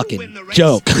a fucking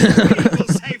joke.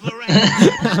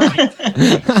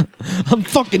 I'm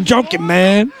fucking joking,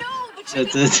 man.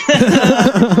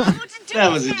 That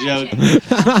was a joke.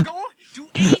 Do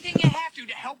anything you have to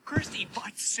help Kirsty,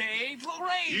 but save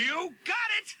Lorraine. You got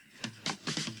it!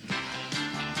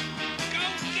 Go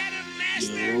get him,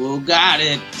 Master. You got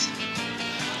it.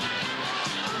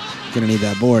 Gonna need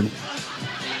that board.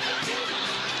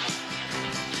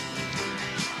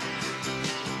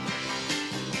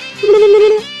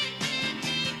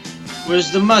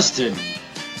 Where's the mustard?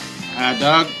 Hot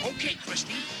dog. Okay,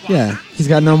 Christy. Yeah, he's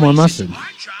got no more mustard. Our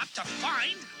job to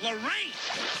find Lorraine.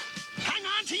 Hang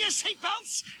on to your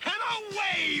seatbelts, and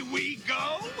away we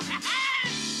go.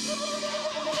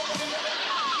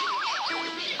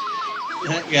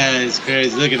 That guy is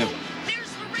crazy. Look at him.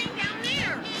 There's Lorraine down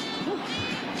there.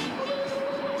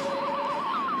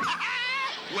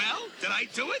 Well, did I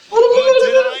do it? Or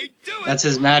did I do it? That's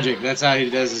his magic. That's how he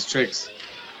does his tricks.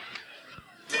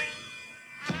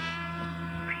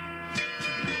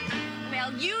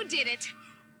 Well, you did it.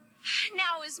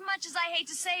 Now, as much as I hate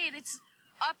to say it, it's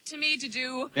up to me to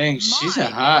do. Dang, she's a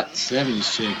hot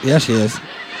 70s chick. Yeah, she is.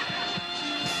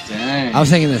 Dang. I was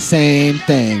thinking the same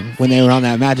thing when they were on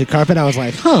that magic carpet. I was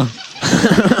like, huh.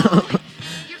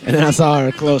 And then I saw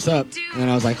her close up, and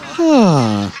I was like,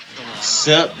 huh.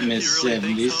 Sup, Miss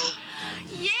 70s?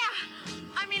 Yeah.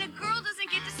 I mean, a girl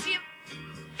doesn't get to see a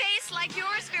face like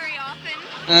yours very often.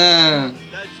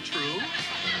 That's true.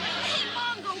 Hey,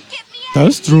 Mongo, get me out.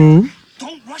 That's true.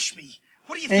 Don't rush me.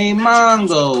 What do you Hey, think? Magic comes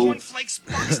with Mongo. cornflakes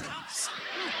box tops?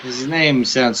 His name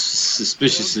sounds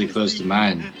suspiciously close to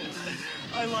mine.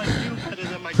 I like you better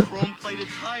than my chrome-plated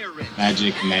tire ring.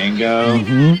 Magic Mango. Hmm?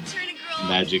 Turn a girl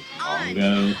Magic on.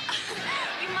 Bongo. You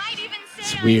might even say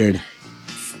It's I'm weird.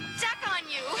 stuck on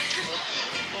you.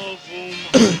 Oh, boom.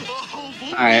 Oh, boom.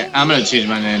 Alright, I'm gonna change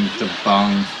my name to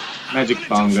Bong. Magic For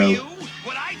Bongo. you,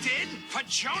 what I did for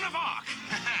Joan of Arc.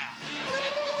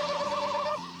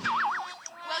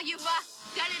 Well, you've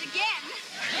done it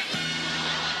again.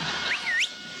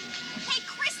 Hey,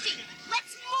 Christy,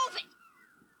 let's move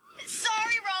it.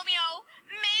 Sorry, Romeo.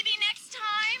 Maybe next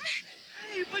time.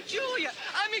 Hey, but Julia,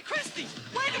 I mean Christy,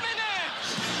 wait a minute!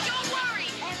 Don't worry.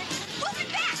 Move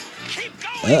it back. Keep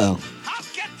going. Uh-oh. I'll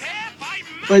get there by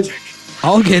But- magic.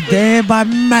 I'll get there by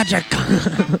magic.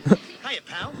 Hiya,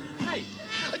 pal. Hey.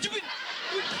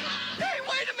 Hey,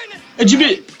 wait a minute!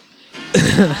 Ajibit!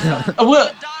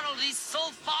 What? Donald, he's so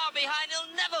far behind,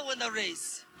 he'll never win the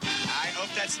race. I hope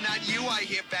that's not you I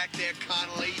hear back there,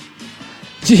 Connolly.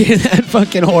 Did you hear that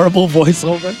fucking horrible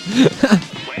voiceover?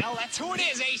 Well, that's who it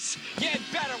is, Ace. You'd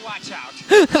better watch out.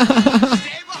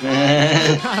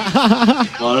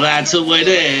 Well, that's the way it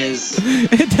is.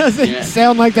 It doesn't Yeah.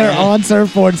 sound like they're on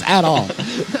surfboards at all.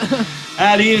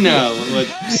 How do you know what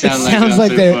It sound like? sounds on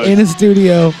like they're surfboard? in a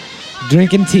studio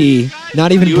drinking tea,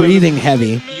 not even You breathing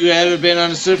heavy. You ever been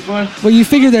on a surfboard? Well, you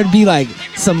figure there'd be like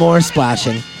some more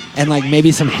splashing and like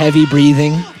maybe some heavy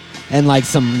breathing and like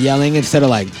some yelling instead of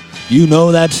like You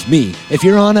know that's me. If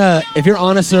you're on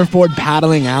a surfboard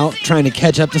paddling out trying to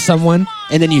catch up to someone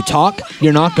and then you talk,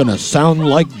 you're not gonna sound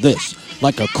like this.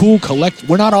 Like a cool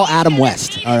We're not all Adam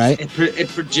West, all right? It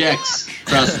projects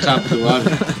across the top of the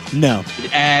water. No.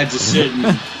 It adds a certain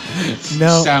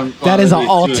No. sound That is an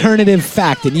quality to it. alternative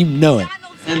fact, and you know it.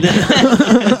 And then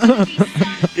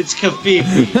it's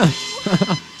Kafifi.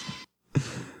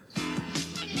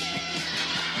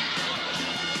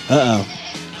 Uh-oh.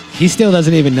 He still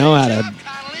doesn't even know how to...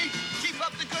 Keep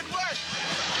up the good work.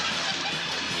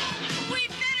 We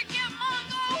better get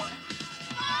Mongo!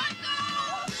 Mongo!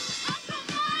 Uncle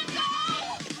Mongo!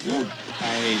 I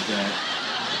hate that.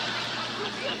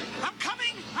 I'm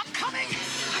coming! I'm coming!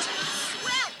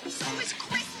 Well, so is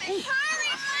Christmas.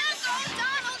 Hurry, Mongo!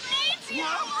 Donald needs you!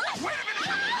 Whoa! Wait a minute!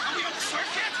 Are we on the surf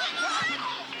yet?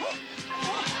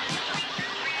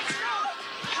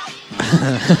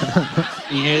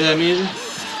 You hear that music?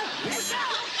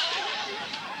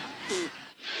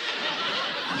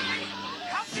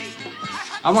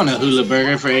 I want a hula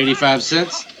burger for 85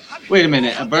 cents. Wait a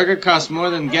minute, a burger costs more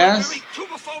than gas?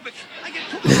 Tubophobic. I get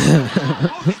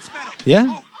oh, that's better. Yeah?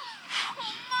 Mongo!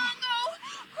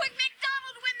 Quick, make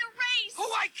Donald win the race!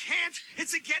 Oh, I can't!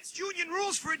 It's against union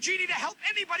rules for a genie to help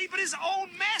anybody but his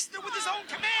own master with his own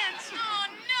commands! Oh,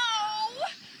 no!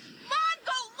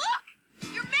 Mongo, look!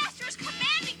 Your master is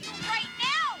commanding you right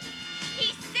now!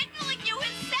 He's signaling you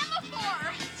in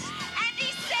semaphore! And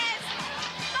he says,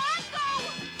 Mongo,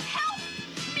 help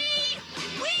me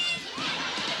win!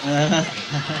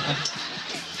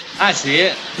 I see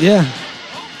it. Yeah.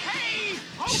 Okay!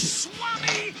 Oh,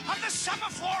 Swami of the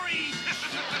semaphore! I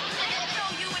didn't know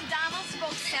you and Donald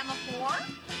spoke semaphore.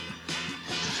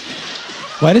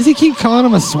 Why does he keep calling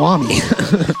him a Swami?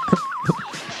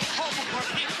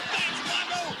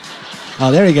 Oh,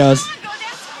 there he goes. Mongo,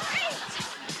 that's great!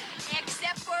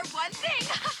 Except for one thing.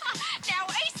 Now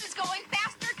Ace is going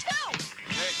faster, too!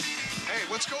 Hey,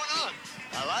 what's going on?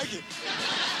 I like it.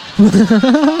 You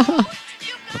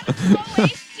gotta slow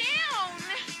Ace down!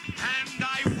 And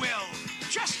I will.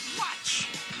 Just watch.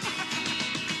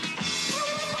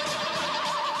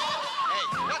 Hey,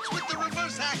 what's with the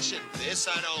reverse action? This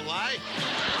I don't like.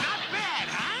 Not bad,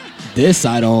 huh? This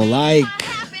I don't like.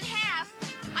 Half and half.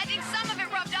 I think some of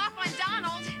it rubbed off on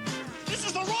Donald. This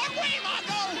is the wrong way,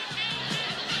 Mongo!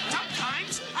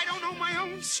 Sometimes I don't know my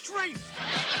own strength.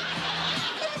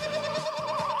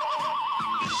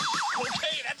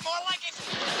 Okay, that's more like it.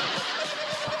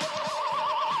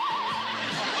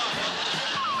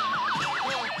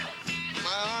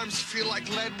 My arms feel like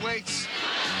lead weights.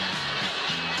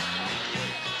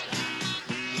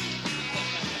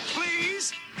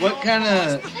 Please? What kind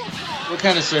of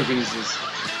surfing is this?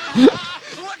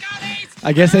 Look out, Ace!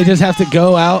 I guess they just have to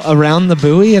go out around the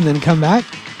buoy and then come back.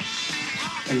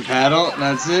 And paddle?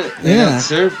 That's it? They Yeah. don't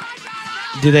surf?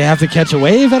 Do they have to catch a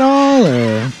wave at all,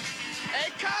 or?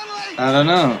 Hey, Conley! I don't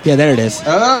know. Yeah, there it is.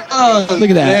 Oh, Look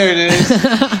at that. There it is.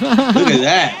 Look at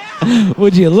that.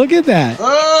 Would you look at that?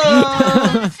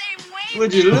 Oh,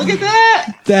 would you look at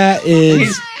that? That He's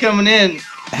is. coming in.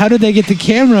 How did they get the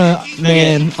camera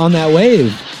man on that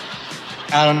wave?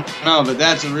 I don't know, but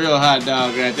that's a real hot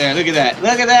dog right there. Look at that.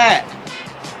 Look at that.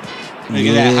 Look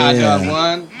at that hot dog Yeah.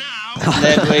 one.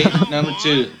 Lead weight number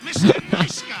 2. Mr.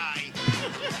 Nice Guy.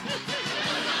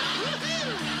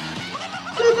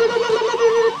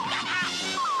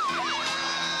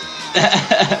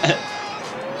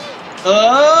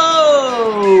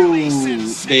 Oh!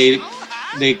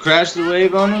 They crashed the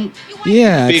wave on him.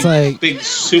 Yeah, Big, it's like. big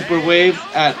super wave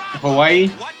at Hawaii.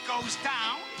 What goes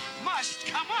down must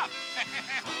come up.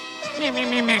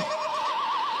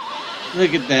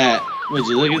 Look at that. Would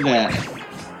you look at that?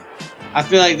 I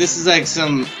feel like this is like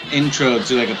some intro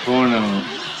to like a porno.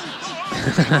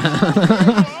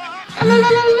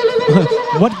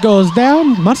 What goes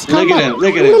down must come Look at up. him.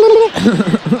 Look at him.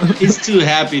 He's too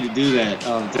happy to do that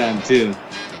all the time too.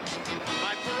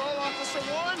 My parole officer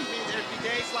warned me there'd be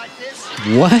days like this.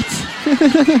 What?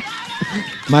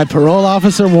 My parole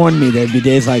officer warned me there'd be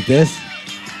days like this.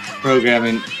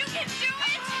 Programming.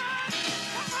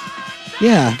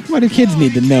 Yeah, why do kids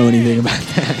need to know anything about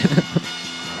that?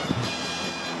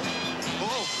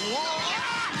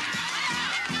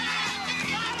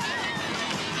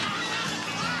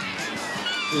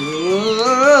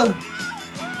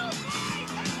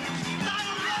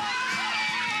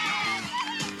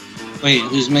 Wait,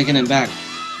 who's making it back?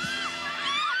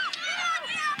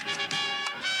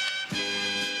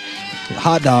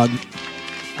 Hot dog.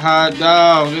 Hot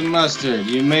dog and mustard.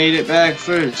 You made it back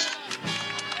first.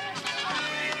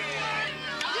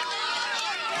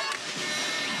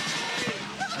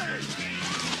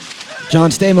 John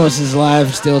Stamos is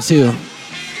alive still too. I don't know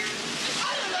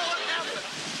what happened.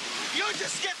 You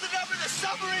just get the number to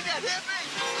submarine that hit me.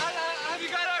 Have you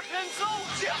got our pencil?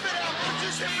 Zip it up. Would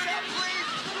you zip it up,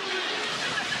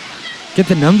 please? Get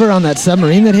the number on that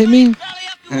submarine that hit me?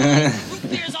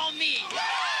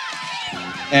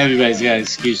 Everybody's got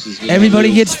excuses.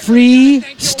 Everybody gets free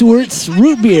Stewart's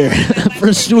root beer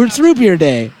for Stewart's root beer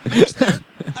day.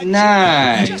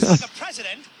 Nice. The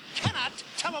president cannot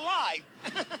tell a lie.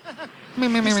 You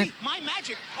see, my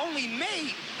magic only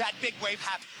made that big wave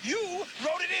happen. You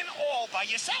wrote it in all by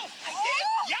yourself. I did?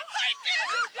 Yep, I did.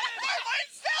 You did it by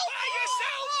myself. By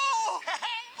yourself.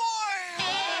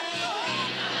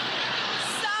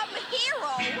 Some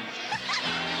hero.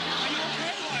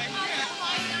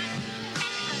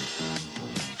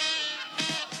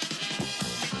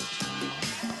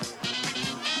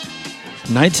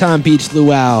 Nighttime Beach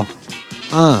Luau.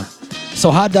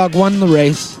 So Hot Dog won the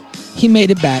race. He made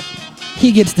it back.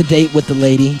 He gets the date with the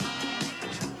lady.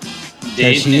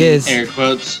 There Date she in is. air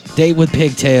quotes. Date with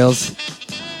pigtails.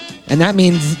 And that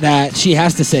means that she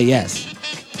has to say yes.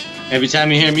 Every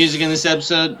time you hear music in this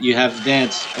episode, you have to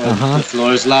dance. Or Uh-huh. the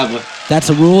floor is lava. That's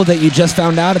a rule that you just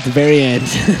found out at the very end.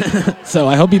 So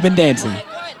I hope you've been dancing.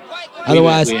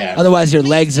 Otherwise, we have. otherwise your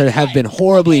legs have been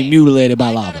horribly mutilated by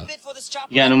lava.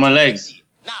 You got no more legs.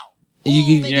 You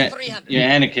You're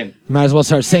Anakin. might as well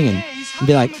start singing and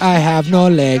be like, I have no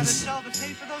legs. Tell to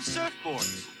pay for those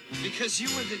surfboards. Because you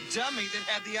were the dummy that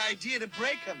had the idea to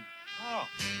break them. Oh.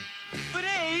 But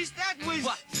Ace, that was...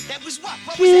 What? That was what?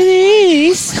 What was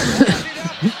Please.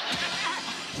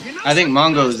 You know, I think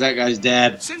Mongo is that guy's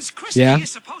dad. since Christy Yeah. is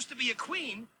supposed to be a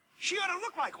queen, she ought to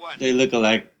look like one. They look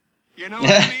alike. You know what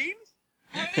I mean?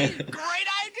 Great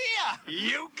idea.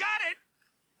 You got it.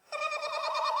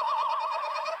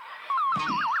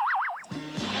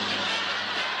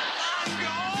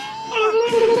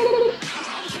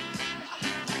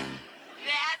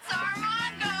 That's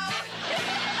Armando.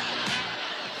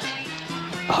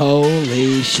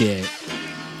 Holy shit.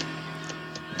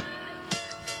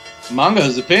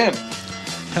 Mongo's a pimp.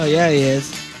 Hell yeah, he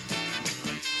is.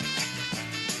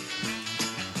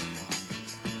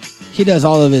 He does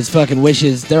all of his fucking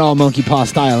wishes. They're all monkey paw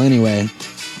style anyway.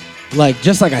 Like,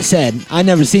 just like I said, I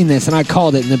never seen this, and I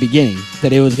called it in the beginning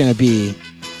that it was going to be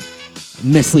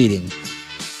misleading.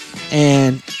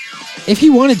 And if he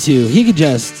wanted to, he could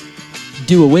just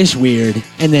do a wish weird,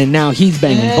 and then now he's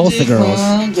banging both the girls.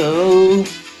 Mongo.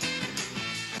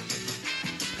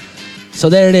 So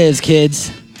there it is,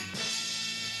 kids.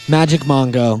 Magic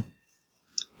Mongo.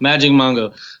 Magic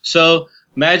Mongo. So,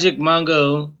 Magic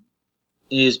Mongo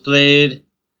is played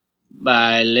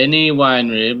by Lenny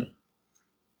Weinrib,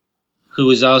 who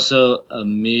is also a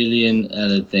million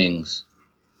other things.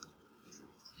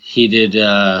 He did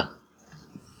Bella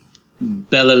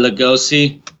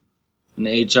Lugosi and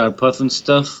HR Puffin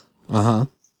stuff, Uh-huh.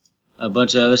 a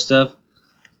bunch of other stuff.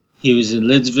 He was in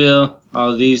Lidsville,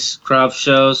 all these crop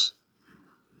shows.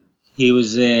 He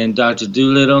was in Dr.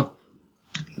 Dolittle,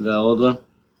 the old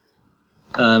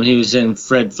one. He was in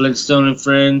Fred Flintstone and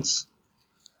Friends,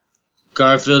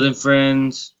 Garfield and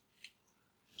Friends.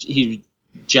 He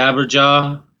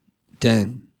Jabberjaw.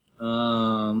 Dang.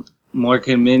 Mork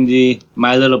and Mindy,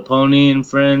 My Little Pony and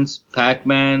Friends,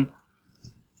 Pac-Man,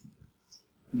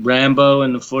 Rambo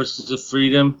and the Forces of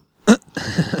Freedom,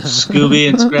 Scooby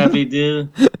and Scrappy-Doo,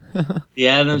 The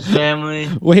Addams Family.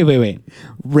 Wait.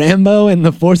 Rambo and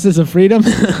the Forces of Freedom?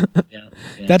 Yeah.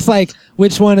 That's like,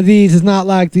 which one of these is not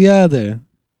like the other?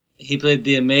 He played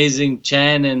the amazing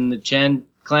Chan and the Chan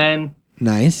Clan.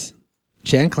 Nice.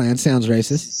 Chan Clan sounds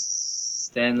racist.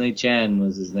 Stanley Chan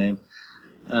was his name.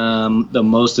 The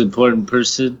Most Important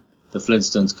Person, The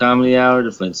Flintstones Comedy Hour, The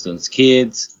Flintstones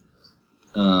Kids,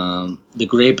 The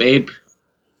Grape Ape,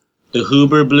 The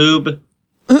Hoober Bloob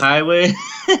Highway.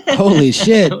 Holy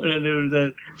shit.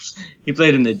 He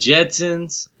played in The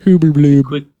Jetsons, Hoober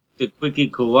Bloob. The Quickie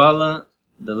Koala,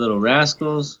 The Little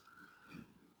Rascals,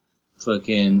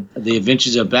 fucking The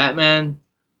Adventures of Batman,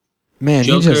 Man,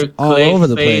 Joker, he's just all over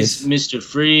the place. Mr.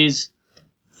 Freeze,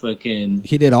 fucking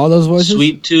He did all those voices?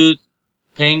 Sweet Tooth,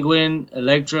 Penguin,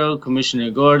 Electro,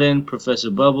 Commissioner Gordon, Professor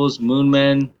Bubbles,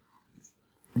 Moonman.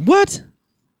 What?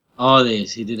 All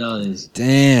these. He did all these.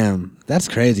 Damn. That's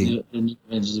crazy. The New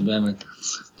Adventures of Batman.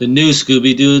 The new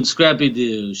Scooby-Doo and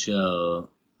Scrappy-Doo show.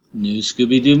 New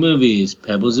Scooby-Doo movies.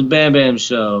 Pebbles and Bam Bam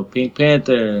show. Pink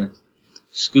Panther.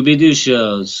 Scooby-Doo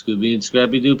shows. Scooby and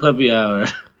Scrappy-Doo Puppy Hour.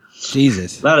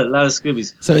 Jesus. a lot of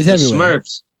Scoobies. So he's The everywhere.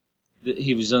 Smurfs.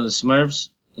 He was on the Smurfs.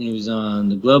 He was on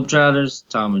the Globetrotters.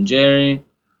 Tom and Jerry.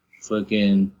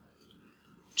 Fucking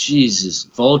Jesus.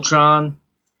 Voltron.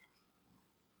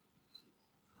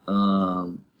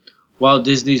 Walt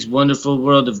Disney's Wonderful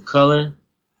World of Color.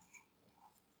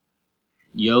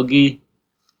 Yogi.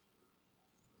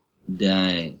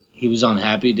 Died. He was on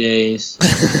Happy Days.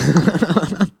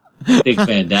 Dick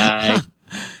Van Dyke.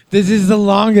 This is the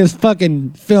longest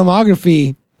fucking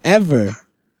filmography ever.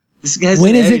 This guy's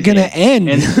when is everything. it gonna end?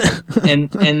 And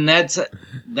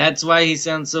that's why he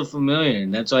sounds so familiar,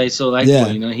 and that's why he's so likable. Yeah,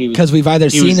 You know, because we've either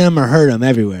seen him or heard him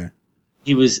everywhere.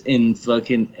 He was in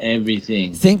fucking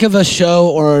everything. Think of a show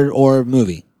or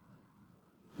movie.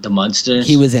 The Munsters.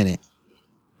 He was in it.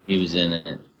 He was in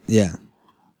it. Yeah.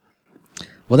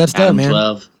 Well, that's dope, Adam man.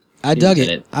 12. I dug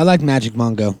it. I like Magic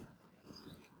Mongo.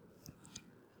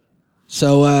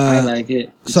 So I like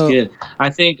it. It's good. I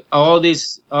think all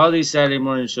these Saturday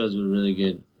morning shows were really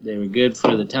good. They were good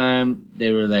for the time.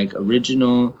 They were like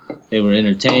original. They were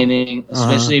entertaining,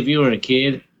 especially if you were a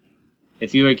kid.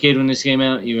 If you were a kid when this came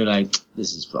out, you were like,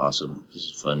 "This is awesome. This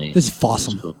is funny. This is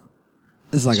awesome. Cool.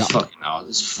 This is like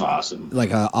this is awesome.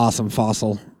 Like an awesome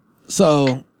fossil."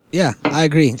 So yeah, I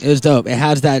agree. It was dope. It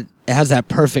has that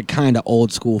perfect kind of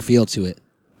old school feel to it,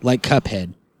 like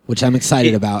Cuphead, which I'm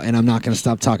excited about, and I'm not going to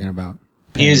stop talking about.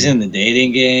 He was in The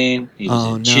Dating Game. He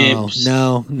was in Chips.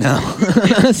 No.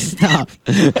 Stop.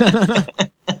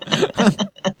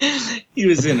 He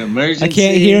was in Emergency. I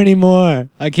can't hear anymore.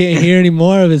 I can't hear any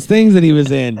more of his things that he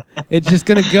was in. It's just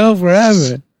going to go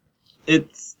forever.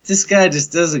 This guy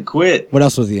just doesn't quit. What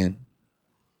else was he in?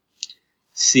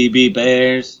 CB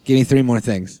Bears. Give me 3 more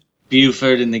things.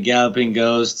 Buford and the Galloping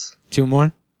Ghost. 2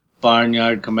 more?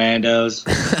 Barnyard Commandos.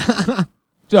 All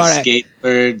right.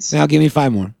 Skatebirds. Now give me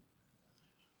 5 more.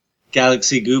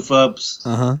 Galaxy Goof Ups.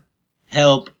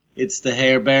 Help! It's the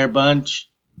Hair Bear Bunch.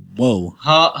 Whoa.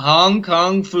 Hong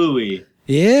Kong Phooey.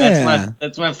 Yeah.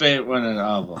 That's my favorite one in the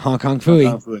album. Hong Kong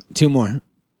Phooey. 2 more.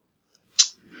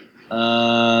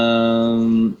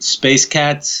 Space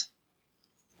Cats.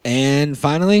 And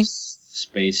finally?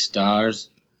 Space Stars.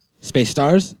 Space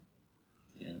Stars?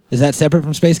 Yeah. Is that separate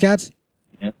from Space Cats?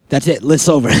 Yep. That's it. List's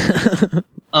over.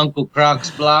 Uncle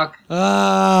Croc's Block.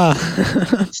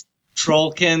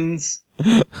 Trollkins.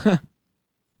 I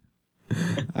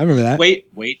remember that.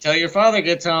 Wait till your father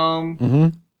gets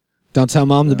home. Don't tell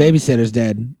mom the babysitter's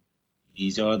dead.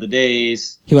 These are the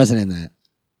days. He wasn't in that.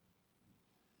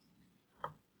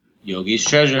 Yogi's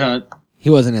Treasure Hunt. He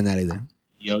wasn't in that either.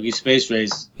 Yogi's Space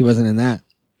Race. He wasn't in that.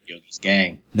 Yogi's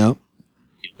Gang. Nope.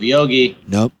 Yogi.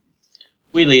 Nope.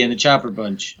 Wheelie and the Chopper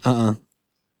Bunch. And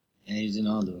he's in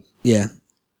all those. Yeah.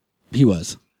 He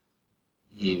was.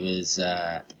 He was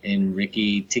in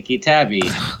Ricky Tikki Tavi.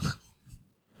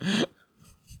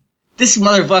 This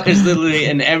motherfucker's literally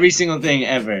in every single thing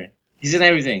ever. He's in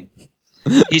everything.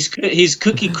 He's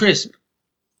Cookie Crisp.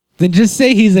 Then just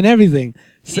say he's in everything.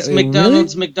 He's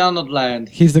McDonald's McDonaldland.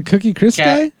 He's the Cookie Crisp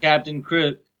guy? Captain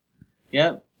Crook.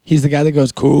 Yep. He's the guy that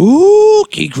goes,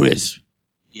 Cookie Crisp.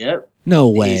 Yep. No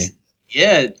way.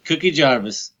 Yeah, Cookie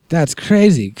Jarvis. That's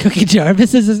crazy. Cookie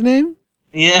Jarvis is his name?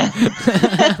 Yeah.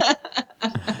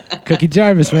 Cookie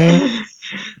Jarvis, man.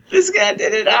 This guy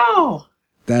did it all.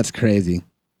 That's crazy.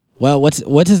 Well,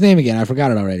 what's his name again? I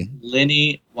forgot it already.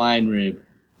 Lenny Weinrib.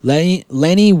 Lenny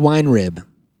Weinrib.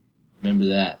 Remember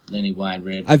that, Lenny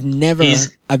Weinrib. I've never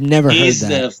heard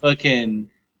that.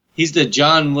 He's the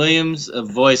John Williams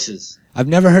of voices. I've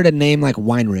never heard a name like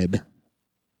Weinrib.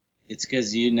 It's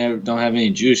because you don't have any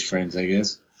Jewish friends, I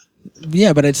guess.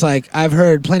 Yeah, but it's like I've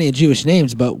heard plenty of Jewish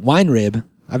names, but Weinrib,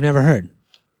 I've never heard.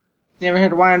 You ever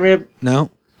heard of Weinrib? No.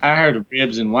 I heard of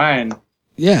ribs and wine.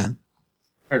 Yeah.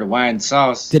 Heard of wine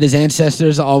sauce. Did his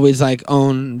ancestors always like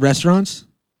own restaurants?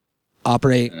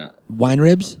 Operate wine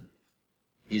ribs?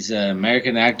 He's an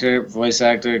American actor, voice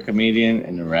actor, comedian,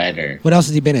 and a writer. What else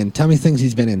has he been in? Tell me things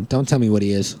he's been in. Don't tell me what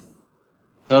he is.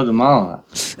 Told them all.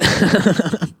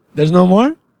 There's no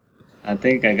more? I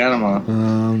think I got them all.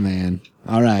 Oh, man.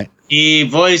 All right. He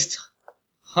voiced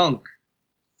Hunk.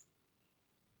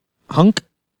 Hunk?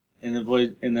 In the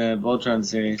Voltron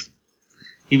series.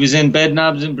 He was in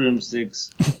Bedknobs and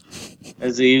Broomsticks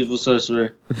as the evil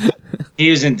sorcerer. He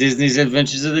was in Disney's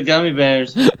Adventures of the Gummy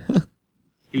Bears.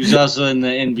 He was also in the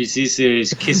NBC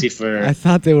series Kissy Fur. I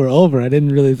thought they were over. I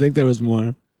didn't really think there was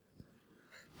more.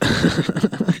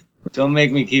 Don't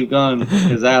make me keep going,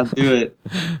 because I'll do it.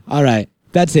 All right.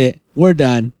 That's it. We're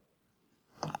done.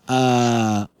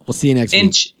 We'll see you next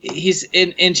week. He's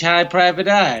in Inch High Private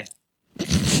Eye.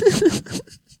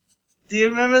 Do you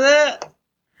remember that?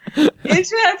 Inch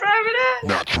High Private Eye?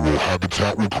 Natural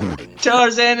Habitat Recording.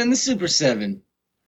 Tarzan and the Super 7.